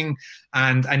doing,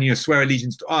 and swear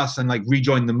allegiance to us and like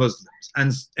rejoin the Muslims.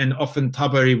 And often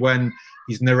Tabari, when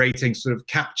he's narrating sort of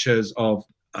captures of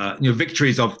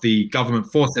victories of the government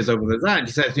forces over the Zanj,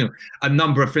 he says, a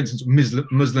number of, for instance,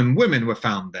 Muslim women were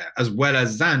found there, as well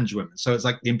as Zanj women. So it's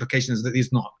like the implication is that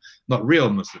these are not real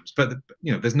Muslims. But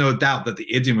there's no doubt that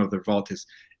the idiom of the revolt is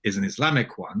an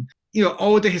Islamic one.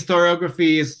 Older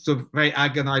historiography is sort of very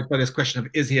agonized by this question of,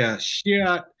 is he a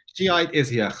Shiite, is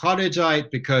he a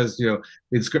Kharijite? Because the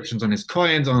inscriptions on his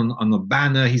coins, on the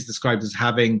banner he's described as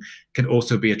having, can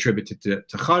also be attributed to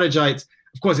Kharijites.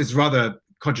 Of course, it's rather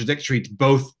contradictory to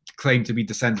both claim to be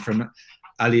descended from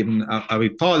Ali ibn Abi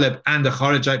Talib and the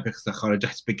Kharijite, because the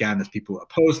Kharijites began as people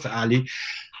opposed to Ali.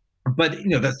 But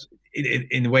that's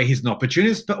in a way he's an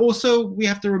opportunist. But also we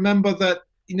have to remember that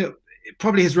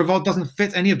probably his revolt doesn't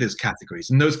fit any of these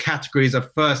categories, and those categories are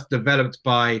first developed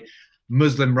by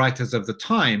Muslim writers of the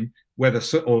time, whether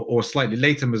or slightly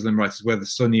later Muslim writers, whether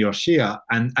Sunni or Shia,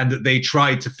 and that they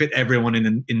tried to fit everyone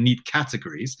in neat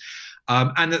categories.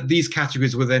 And that these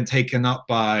categories were then taken up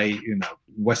by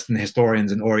Western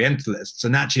historians and Orientalists,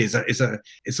 and actually it's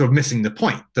sort of missing the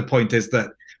point. The point is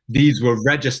that these were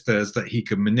registers that he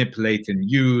could manipulate and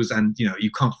use, and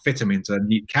you can't fit them into a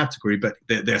neat category. But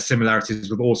there are similarities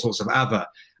with all sorts of other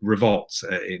revolts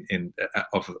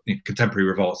of contemporary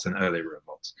revolts and early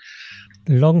revolts.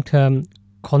 Long-term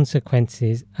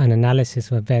consequences and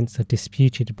analysis of events are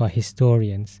disputed by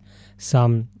historians,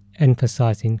 some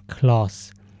emphasizing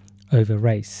class over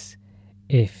race,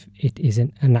 if it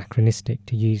isn't anachronistic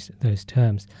to use those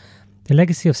terms. The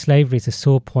legacy of slavery is a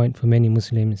sore point for many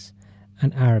Muslims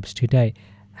and Arabs today.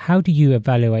 How do you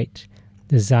evaluate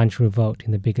the Zanj Revolt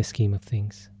in the bigger scheme of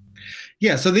things?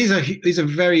 Yeah, so these are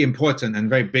very important and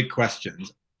very big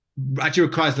questions. Actually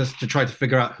requires us to try to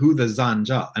figure out who the Zanj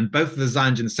are, and both the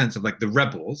Zanj in the sense of like the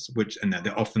rebels, and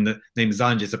they're often the name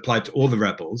Zanj is applied to all the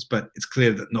rebels, but it's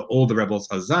clear that not all the rebels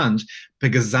are Zanj,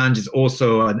 because Zanj is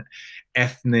also an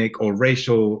ethnic or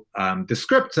racial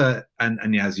descriptor,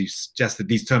 and as you suggested,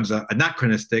 these terms are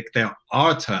anachronistic. They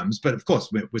are terms, but of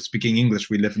course we're speaking English.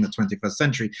 We live in the 21st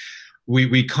century.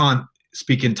 We can't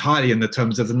speak entirely in the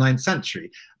terms of the 9th century,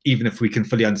 even if we can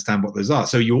fully understand what those are.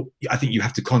 So I think you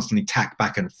have to constantly tack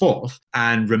back and forth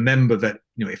and remember that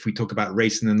if we talk about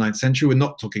race in the 9th century, we're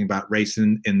not talking about race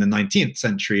in the 19th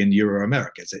century in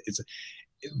Euro-America.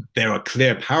 There are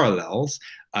clear parallels,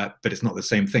 but it's not the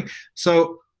same thing.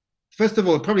 So first of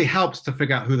all, it probably helps to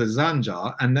figure out who the Zanj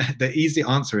are, and the easy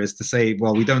answer is to say,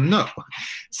 well, we don't know.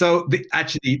 So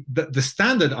the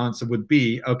standard answer would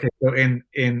be, okay, so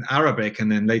in Arabic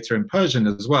and then later in Persian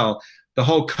as well, the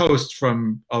whole coast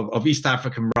of East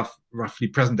Africa, roughly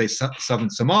present-day southern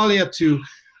Somalia to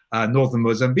northern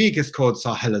Mozambique is called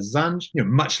Sahel al-Zanj.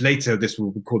 Much later, this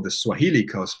will be called the Swahili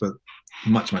coast, but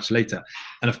much, much later.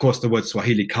 And of course, the word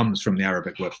Swahili comes from the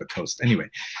Arabic word for coast anyway.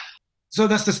 So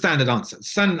that's the standard answer. The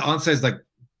standard answer is like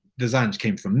the Zanj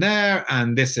came from there,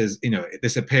 and this is,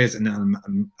 this appears in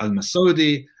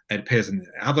Al-Masudi, it appears in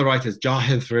other writers,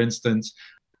 Jahid, for instance,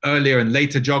 earlier and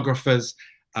later geographers.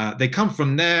 They come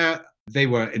from there. They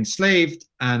were enslaved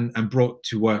and brought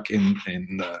to work in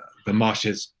the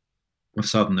marshes of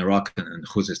southern Iraq and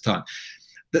Khuzestan.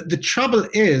 The trouble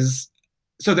is,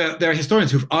 so there are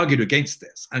historians who've argued against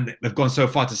this, and they've gone so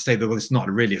far to say that, well, it's not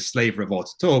really a slave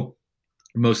revolt at all.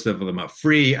 Most of them are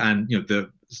free, and the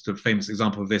sort of famous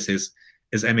example of this is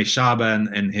M.A.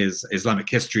 Shaban in his Islamic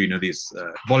History, these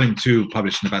volume 2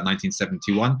 published in about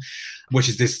 1971, which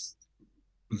is this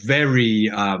very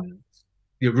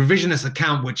revisionist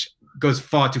account which goes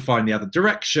far too far in the other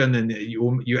direction, and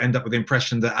you end up with the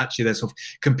impression that actually there's sort of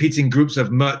competing groups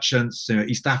of merchants,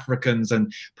 East Africans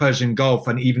and Persian Gulf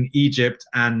and even Egypt,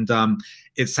 and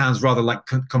it sounds rather like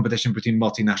competition between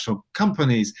multinational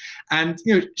companies. And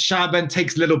Shaban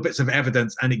takes little bits of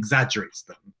evidence and exaggerates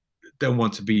them. Don't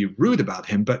want to be rude about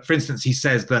him, but for instance, he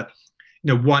says that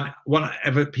one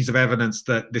piece of evidence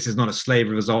that this is not a slave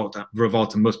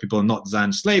revolt and most people are not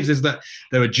Zanj slaves is that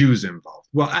there are Jews involved.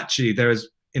 Well, actually, there is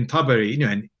in Tabari,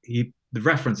 and the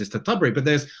reference is to Tabari, but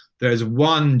there's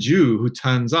one Jew who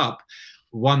turns up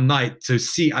one night to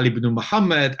see Ali ibn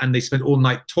Muḥammad, and they spend all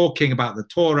night talking about the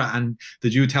Torah, and the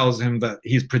Jew tells him that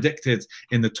he's predicted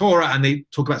in the Torah, and they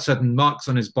talk about certain marks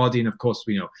on his body, and of course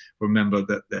we remember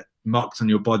that marks on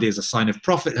your body is a sign of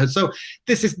prophethood. So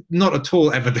this is not at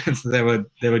all evidence that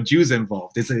there were Jews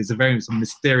involved. It's a very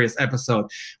mysterious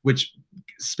episode which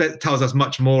tells us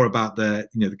much more about the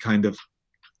the kind of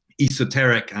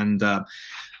esoteric and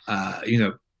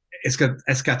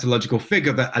eschatological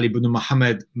figure that Ali ibn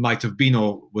Muḥammad might have been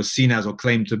or was seen as or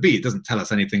claimed to be. It doesn't tell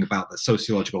us anything about the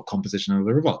sociological composition of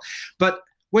the revolt. But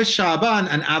where Sha'ban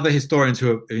and other historians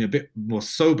who are a bit more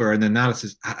sober in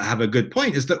analysis have a good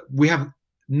point is that we have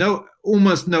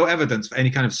almost no evidence for any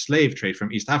kind of slave trade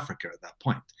from East Africa at that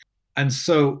point. And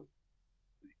so,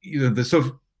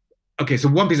 so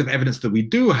one piece of evidence that we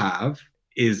do have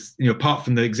is, apart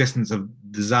from the existence of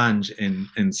the Zanj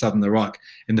in southern Iraq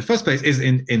in the first place, is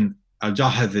in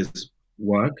Al-Jahadh's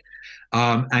work.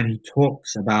 And he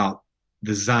talks about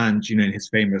the Zanj, in his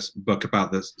famous book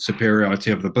about the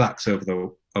superiority of the blacks over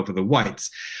the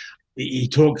whites. He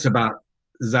talks about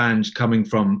Zanj coming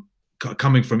from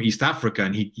East Africa,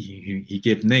 and he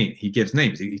gives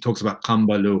names. He talks about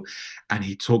Kambalu, and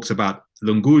he talks about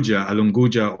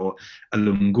Alunguja or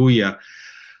Alunguya.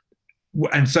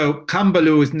 And so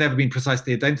Kambalu has never been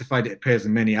precisely identified. It appears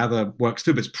in many other works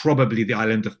too, but it's probably the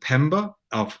island of Pemba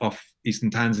of eastern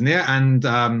Tanzania. And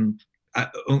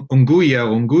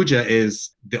Unguja is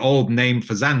the old name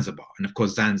for Zanzibar. And of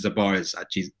course, Zanzibar is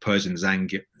actually Persian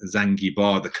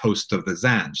Zangibar, the coast of the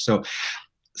Zanj.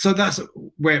 So that's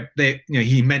where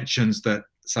he mentions that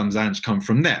some Zanj come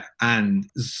from there, and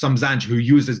some Zanj who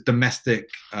uses domestic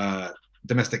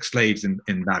slaves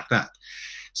in Baghdad.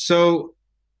 So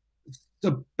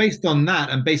based on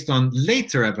that, and based on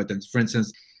later evidence, for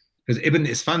instance, because Ibn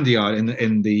Isfandiyar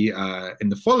in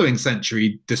the following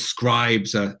century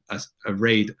describes a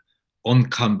raid on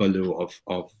Kambalu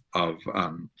of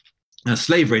a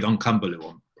slave raid on Kambalu,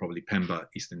 on probably Pemba,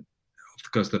 eastern off the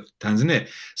coast of Tanzania.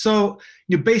 So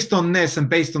based on this, and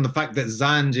based on the fact that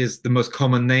Zanj is the most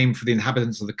common name for the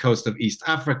inhabitants of the coast of East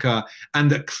Africa, and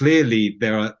that clearly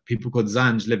there are people called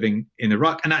Zanj living in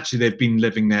Iraq, and actually they've been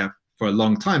living there for a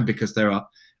long time, because there are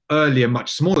earlier,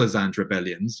 much smaller Zanj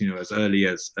rebellions, as early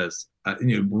as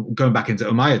going back into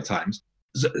Umayyad times.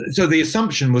 So the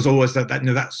assumption was always that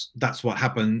that's what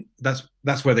happened.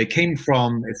 That's where they came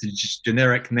from. It's a just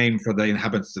generic name for the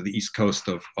inhabitants of the east coast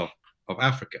of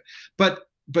Africa. But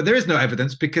there is no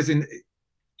evidence, because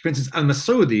for instance,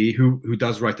 Al-Masudi, who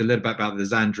does write a little bit about the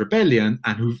Zanj rebellion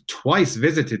and who twice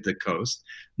visited the coast,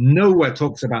 nowhere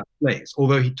talks about slaves,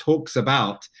 although he talks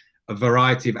about a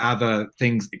variety of other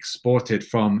things exported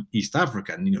from East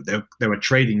Africa. And there were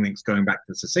trading links going back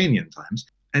to Sasanian times.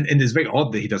 And it's very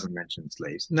odd that he doesn't mention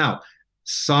slaves. Now,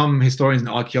 some historians and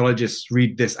archaeologists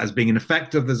read this as being an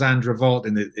effect of the Zanj Revolt,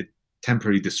 and it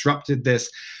temporarily disrupted this.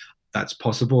 That's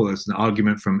possible. There's an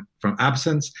argument from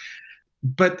absence.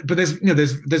 But there's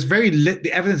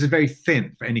the evidence is very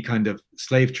thin for any kind of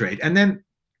slave trade. And then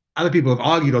other people have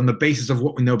argued on the basis of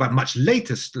what we know about much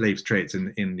later slave trades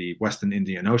in the Western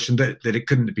Indian Ocean that it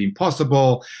couldn't have been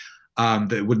possible,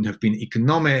 that it wouldn't have been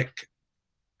economic,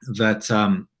 that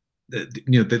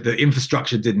the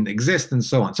infrastructure didn't exist, and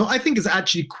so on. So I think it's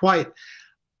actually quite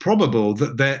probable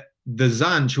that the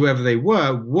Zanj, whoever they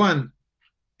were, weren't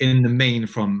in the main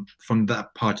from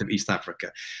that part of East Africa.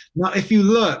 Now, if you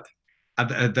look at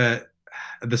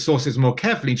the sources more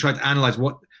carefully, try to analyze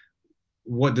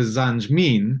what does Zanj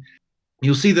mean,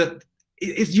 you'll see that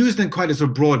it's used in quite a sort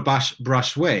of broad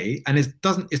brush way, and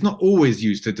it's not always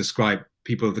used to describe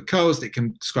people of the coast. It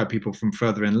can describe people from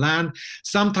further inland.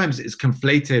 Sometimes it's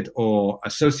conflated or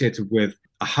associated with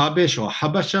Ahabish or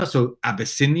Habasha, so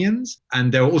Abyssinians.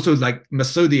 And there are also, like,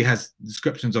 Masudi has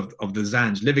descriptions of the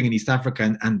Zanj living in East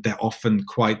Africa, and they're often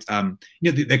quite,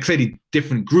 they're clearly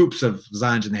different groups of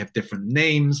Zanj, and they have different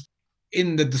names.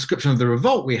 In the description of the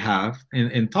revolt we have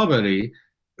in Tabari,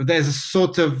 there's a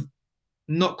sort of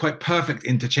not quite perfect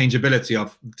interchangeability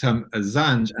of the term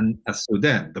Zanj and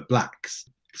Sudan, the blacks.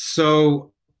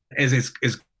 So, as is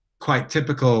quite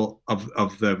typical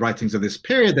of the writings of this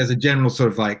period, there's a general sort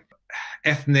of like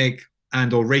ethnic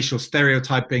and or racial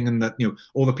stereotyping, and that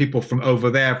all the people from over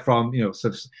there, from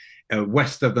sort of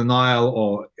west of the Nile,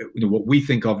 or what we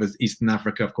think of as Eastern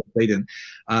Africa, of course they didn't,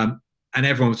 and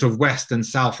everyone sort of west and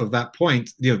south of that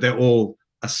point, they're all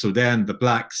a Sudan, the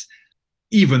blacks,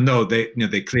 even though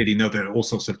they clearly know there are all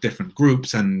sorts of different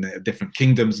groups and different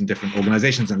kingdoms and different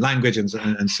organizations and language and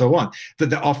so on. That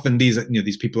they're often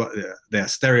these people, they're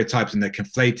stereotypes, and they're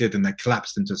conflated and they're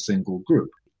collapsed into a single group.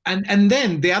 And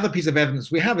then the other piece of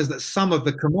evidence we have is that some of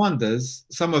the commanders,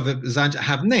 some of the Zanj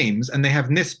have names, and they have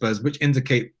nisbas which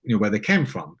indicate where they came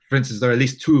from. For instance, there are at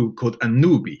least two called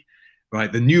Anubi,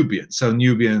 right? The Nubian. So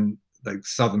Nubian, like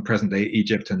southern present-day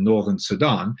Egypt and northern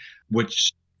Sudan,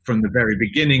 which from the very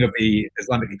beginning of the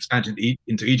Islamic expansion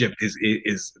into Egypt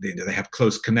is they have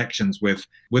close connections with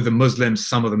the Muslims.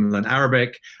 Some of them learn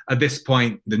Arabic. At this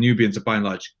point, the Nubians are by and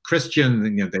large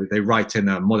Christian. They write in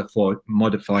a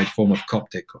modified form of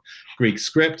Coptic or Greek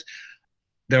script.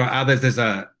 There are others. There's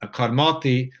a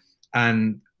Karmati,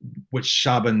 and which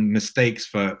Shaban mistakes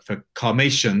for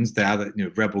Karmatians, the other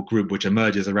rebel group which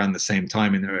emerges around the same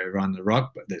time in Iran and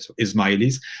Iraq, but there's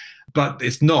Ismailis. But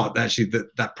it's not actually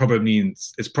that probably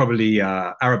means it's probably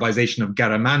Arabization of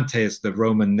Garamantes, the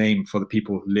Roman name for the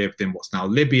people who lived in what's now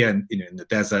Libya and in the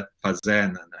desert,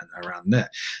 Fazen and around there.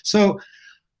 So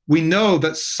we know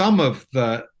that some of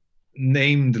the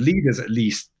named leaders, at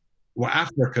least, were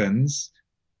Africans,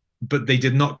 but they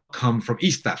did not come from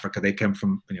East Africa. They came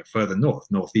from further north,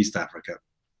 Northeast Africa,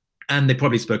 and they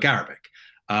probably spoke Arabic.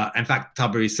 In fact,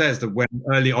 Tabari says that when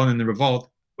early on in the revolt,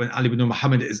 when Ali ibn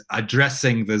Muhammad is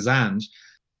addressing the Zanj,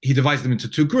 he divides them into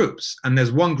two groups. And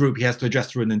there's one group he has to address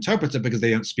through an interpreter because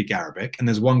they don't speak Arabic, and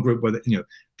there's one group where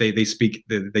they do speak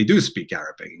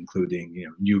Arabic, including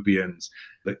Nubians,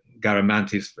 the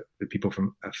Garamantes, the people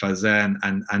from Fazen,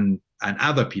 and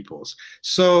other peoples.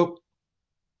 So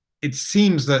it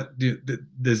seems that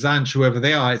the Zanj, whoever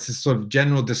they are, it's a sort of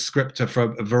general descriptor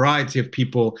for a variety of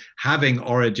people having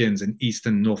origins in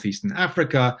Eastern, Northeastern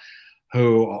Africa,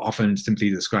 who are often simply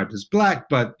described as black,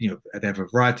 but they have a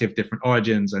variety of different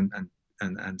origins,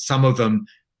 and some of them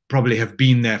probably have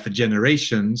been there for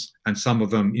generations, and some of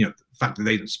them, the fact that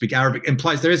they don't speak Arabic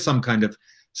implies there is some kind of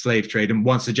slave trade. And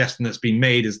one suggestion that's been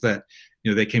made is that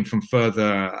they came from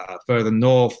further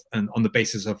north, and on the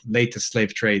basis of later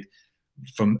slave trade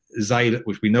from Zaila,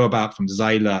 which we know about from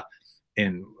Zaila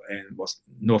in what's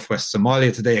northwest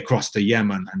Somalia today, across to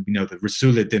Yemen, and the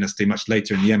Rasulid dynasty much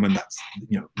later in Yemen that's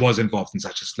was involved in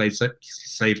such a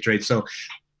slave trade. So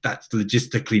that's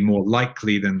logistically more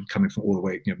likely than coming from all the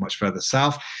way much further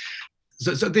south.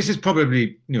 So this is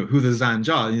probably who the Zanj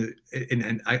are,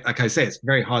 and like I say, it's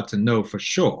very hard to know for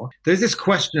sure. There's this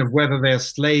question of whether they're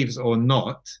slaves or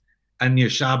not. And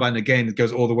Shaban again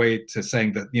goes all the way to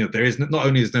saying that there is not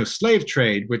only is no slave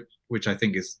trade, which I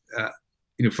think is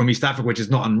from East Africa, which is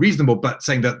not unreasonable, but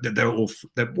saying that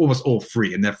they're almost all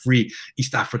free, and they're free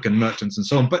East African merchants and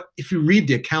so on. But if you read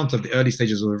the account of the early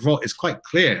stages of the revolt, it's quite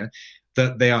clear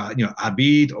that they are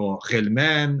abid or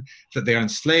ghilman, that they are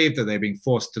enslaved, that they're being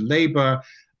forced to labor,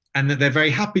 and that they're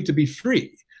very happy to be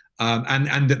free.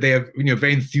 And that they are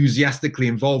very enthusiastically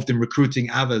involved in recruiting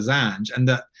other Zanj, and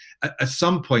that at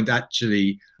some point,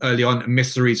 actually, early on,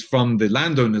 emissaries from the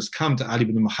landowners come to Ali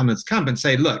ibn Muhammad's camp and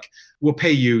say, look, we'll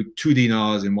pay you 2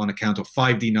 dinars in one account or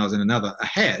 5 dinars in another a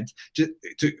head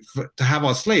to have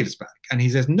our slaves back. And he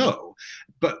says, no.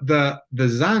 But the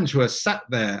Zanj who are sat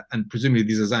there, and presumably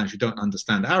these are Zanj who don't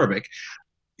understand Arabic,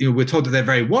 we're told that they're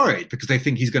very worried because they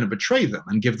think he's going to betray them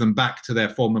and give them back to their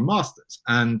former masters.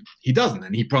 And he doesn't.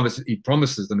 And he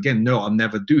promises them again, no, I'll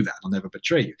never do that. I'll never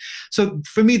betray you. So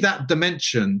for me, that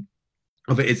dimension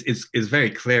of it is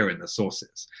very clear in the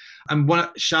sources. And one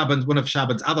of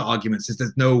Shaban's other arguments is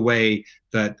there's no way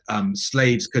that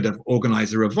slaves could have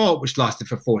organized a revolt, which lasted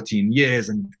for 14 years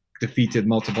and defeated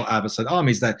multiple Abbasid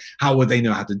armies. That how would they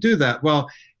know how to do that? Well,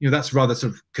 that's rather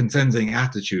sort of condescending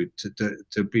attitude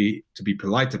to be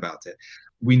polite about it.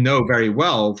 We know very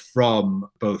well from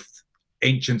both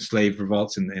ancient slave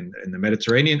revolts in the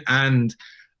Mediterranean and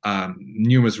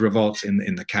numerous revolts in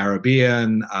the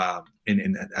Caribbean,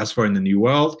 elsewhere in the New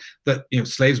World, that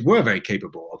slaves were very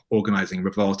capable of organizing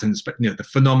revolt. And the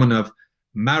phenomenon of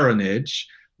marronage,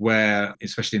 where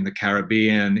especially in the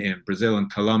Caribbean, in Brazil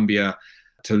and Colombia,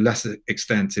 to a lesser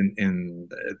extent in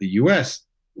the US,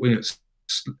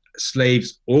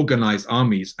 slaves organized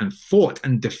armies and fought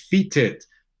and defeated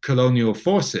colonial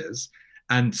forces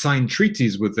and signed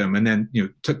treaties with them, and then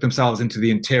took themselves into the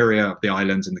interior of the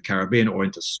islands in the Caribbean or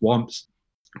into swamps,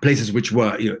 places which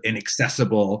were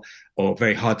inaccessible or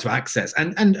very hard to access,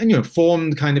 and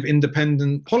formed kind of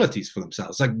independent polities for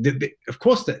themselves. Like of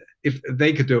course, if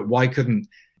they could do it, why couldn't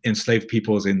enslaved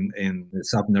peoples in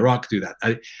southern Iraq do that?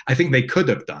 I think they could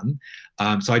have done.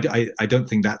 So I don't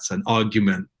think that's an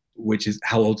argument which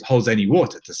holds any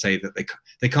water, to say that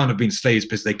they can't have been slaves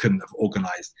because they couldn't have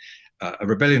organized a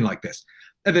rebellion like this.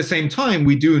 At the same time,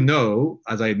 we do know,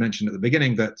 as I mentioned at the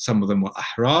beginning, that some of them were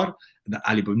ahrar, and that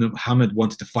Ali ibn Muhammad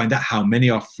wanted to find out how many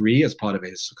are free as part of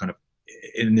his kind of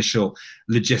initial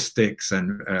logistics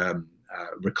and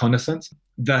reconnaissance,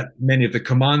 that many of the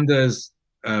commanders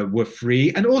were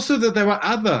free, and also that there were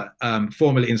other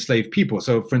formerly enslaved people.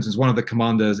 So, for instance, one of the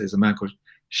commanders is a man called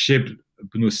Shibl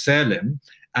ibn Salim,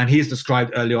 and he is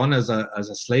described early on as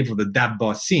a slave of the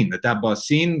Dabbasin. The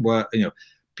Dabbasin were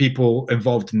people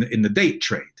involved in the date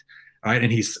trade, right?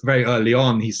 And he's very early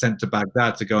on, he's sent to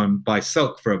Baghdad to go and buy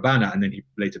silk for a banner, and then he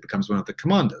later becomes one of the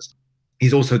commanders.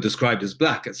 He's also described as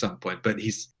black at some point, but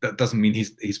that doesn't mean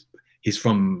he's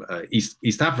from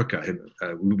East Africa.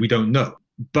 We don't know.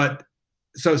 But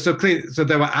so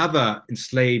there were other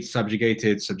enslaved,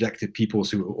 subjugated, subjected peoples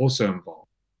who were also involved.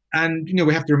 And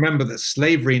we have to remember that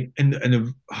slavery in a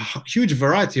huge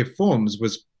variety of forms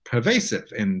was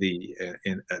pervasive in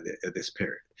this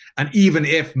period. And even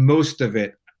if most of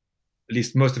it, at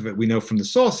least most of it we know from the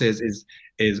sources,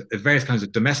 is various kinds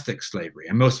of domestic slavery,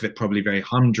 and most of it probably very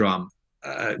humdrum.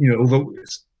 Although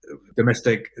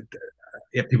domestic,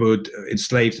 people were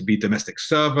enslaved to be domestic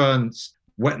servants,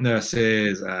 wet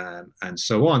nurses, and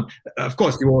so on. Of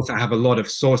course, you also have a lot of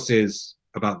sources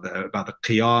about the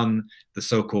qiyan, the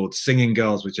so-called singing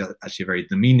girls, which are actually a very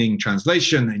demeaning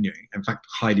translation, and in fact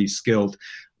highly skilled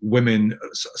women,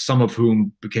 some of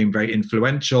whom became very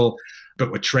influential,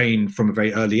 but were trained from a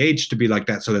very early age to be like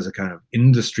that. So there's a kind of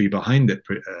industry behind it.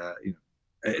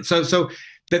 So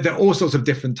there are all sorts of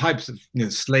different types of,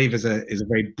 slave is a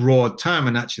very broad term,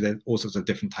 and actually there are all sorts of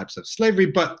different types of slavery,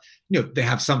 but they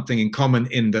have something in common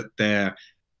in that they're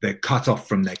cut off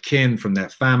from their kin, from their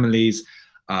families,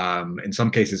 in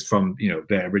some cases from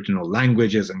their original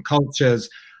languages and cultures,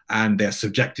 and they're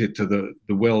subjected to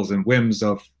the wills and whims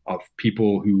of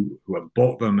people who have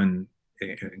bought them and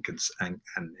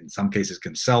in some cases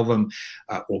can sell them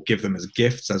or give them as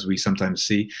gifts, as we sometimes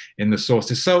see in the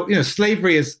sources. So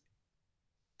slavery is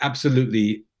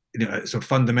absolutely a sort of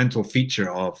fundamental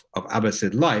feature of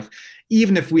Abbasid life,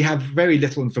 even if we have very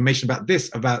little information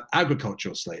about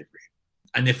agricultural slavery.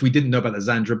 And if we didn't know about the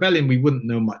Zanj Rebellion, we wouldn't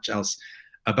know much else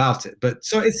about it. But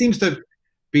so it seems to have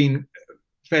been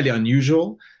fairly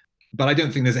unusual, but I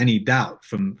don't think there's any doubt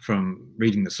from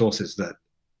reading the sources that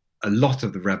a lot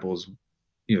of the rebels,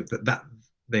 that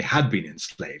they had been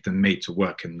enslaved and made to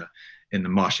work in the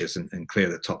marshes and clear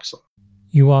the topsoil.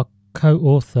 You are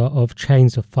co-author of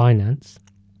Chains of Finance,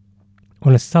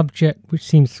 on a subject which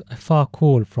seems a far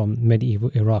call from medieval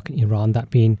Iraq and Iran, that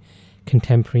being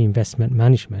contemporary investment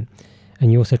management,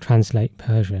 and you also translate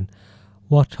Persian.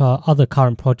 What are other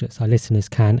current projects our listeners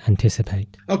can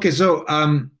anticipate? Okay, so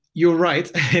you're right.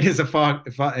 It is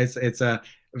it's a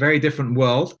very different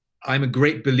world. I'm a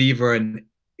great believer in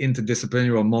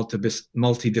interdisciplinary or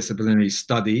multidisciplinary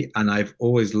study, and I've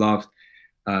always loved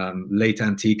late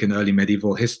antique and early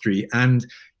medieval history. And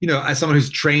as someone who's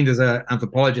trained as an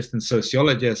anthropologist and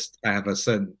sociologist, I have a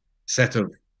certain set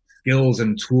of skills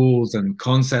and tools and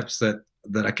concepts that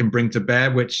I can bring to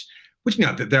bear, which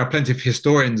there are plenty of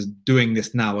historians doing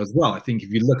this now as well. I think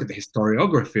if you look at the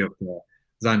historiography of the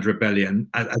Zanj Rebellion,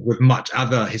 as with much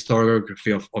other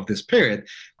historiography of this period,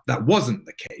 that wasn't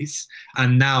the case.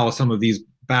 And now some of these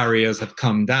barriers have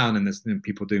come down, and there's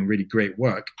people doing really great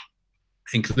work,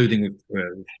 including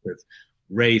with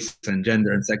race and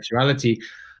gender and sexuality.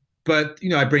 But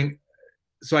I bring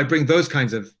those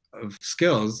kinds of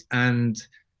skills, and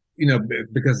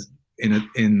because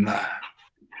in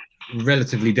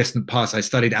relatively distant past, I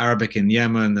studied Arabic in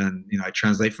Yemen, and I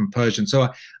translate from Persian, so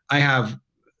I have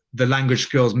the language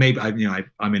skills. Maybe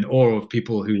I'm in awe of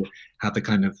people who have the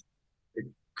kind of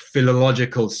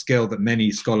philological skill that many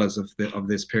scholars of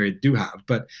this period do have.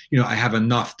 But I have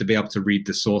enough to be able to read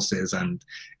the sources and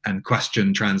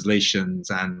question translations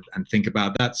and think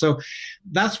about that. So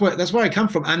that's where I come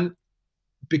from. And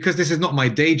because this is not my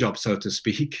day job, so to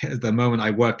speak, at the moment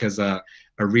I work as a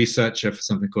researcher for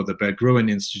something called the Berggruen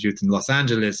Institute in Los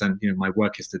Angeles, and my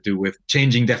work is to do with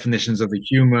changing definitions of the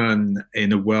human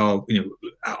in a world,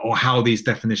 or how these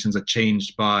definitions are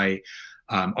changed by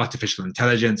artificial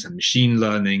intelligence and machine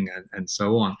learning and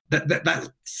so on. That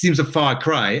seems a far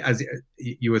cry, as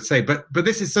you would say, but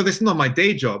this is not my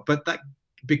day job. But that,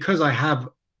 because I have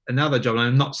another job and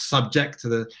I'm not subject to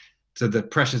the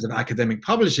pressures of academic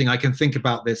publishing, I can think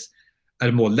about this at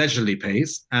a more leisurely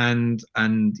pace. And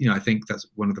I think that's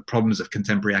one of the problems of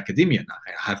contemporary academia. And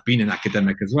I have been an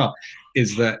academic as well,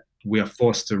 is that we are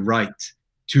forced to write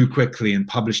too quickly and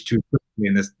publish too quickly,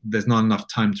 and there's not enough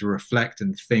time to reflect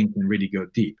and think and really go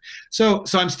deep. So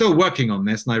I'm still working on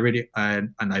this,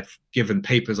 and I've given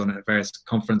papers on it at various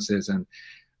conferences, and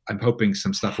I'm hoping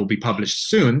some stuff will be published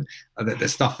soon.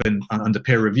 There's stuff under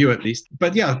peer review at least.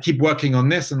 But yeah, I'll keep working on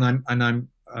this, and I'm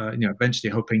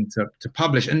eventually hoping to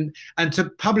publish and to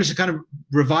publish a kind of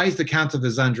revised account of the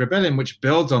Zanj Rebellion, which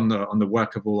builds on the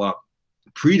work of all our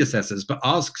predecessors, but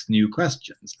asks new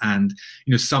questions. And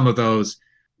some of those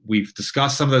we've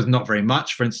discussed, some of those not very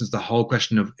much. For instance, the whole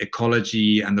question of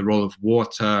ecology and the role of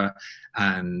water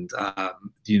and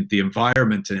the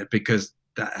environment in it, because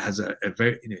that has a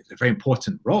very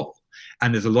important role.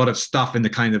 And there's a lot of stuff in the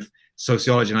kind of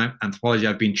sociology and anthropology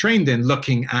I've been trained in,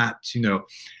 looking at,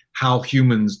 how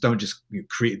humans don't just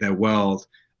create their world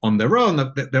on their own,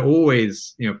 that they're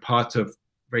always, part of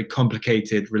very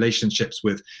complicated relationships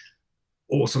with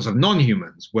all sorts of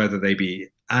non-humans, whether they be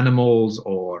animals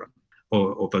or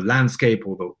the landscape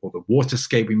or the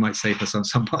waterscape, we might say, for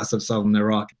some parts of southern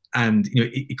Iraq. And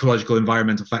ecological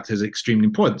environmental factors are extremely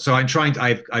important. So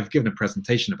I've given a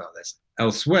presentation about this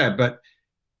elsewhere, but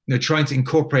trying to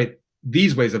incorporate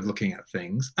these ways of looking at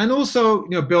things, and also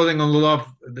building on a lot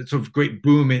of the sort of great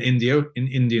boom in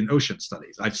Indian Ocean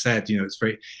studies. I've said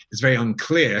it's very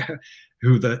unclear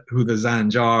who the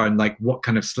Zanj are and like what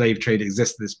kind of slave trade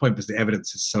exists at this point, because the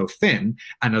evidence is so thin,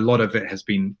 and a lot of it has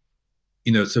been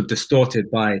sort of distorted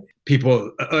by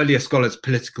people, earlier scholars'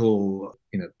 political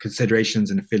considerations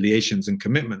and affiliations and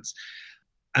commitments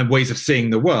and ways of seeing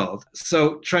the world.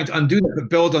 So trying to undo that, but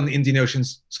build on the Indian Ocean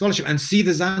scholarship and see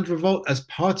the Zanj Revolt as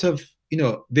part of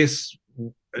this,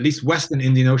 at least Western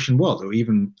Indian Ocean world, or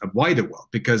even a wider world,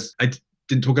 because I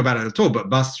didn't talk about it at all, but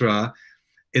Basra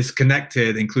is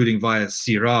connected, including via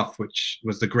Siraf, which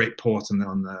was the great port on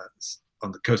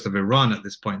the coast of Iran at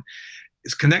this point.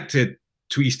 It's connected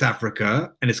to East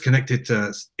Africa, and it's connected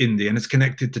to India, and it's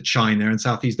connected to China and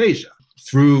Southeast Asia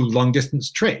through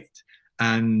long-distance trade.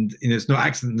 And it's no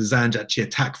accident the Zanj actually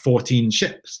attack 14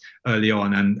 ships early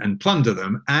on and plunder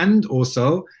them. And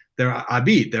also there are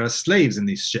Abid, there are slaves in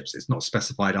these ships. It's not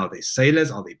specified, are they sailors,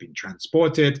 are they being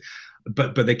transported?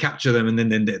 But they capture them, and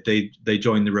then they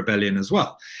join the rebellion as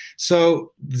well.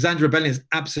 So the Zanj rebellion is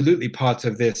absolutely part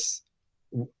of this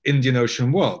Indian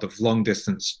Ocean world of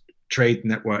long-distance trade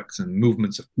networks and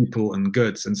movements of people and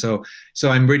goods. And so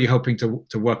I'm really hoping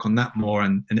to work on that more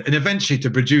and eventually to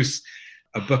produce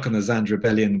a book on the Zanj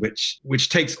rebellion, which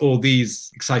takes all these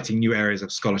exciting new areas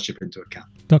of scholarship into account.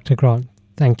 Dr. Grant,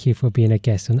 thank you for being a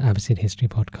guest on the Abbasid History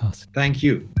Podcast. Thank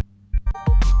you.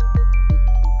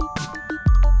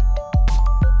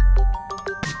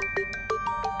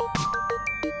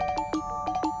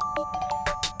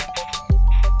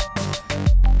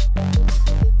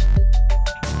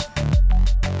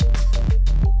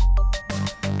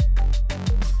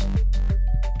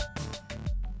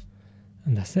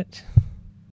 And that's it.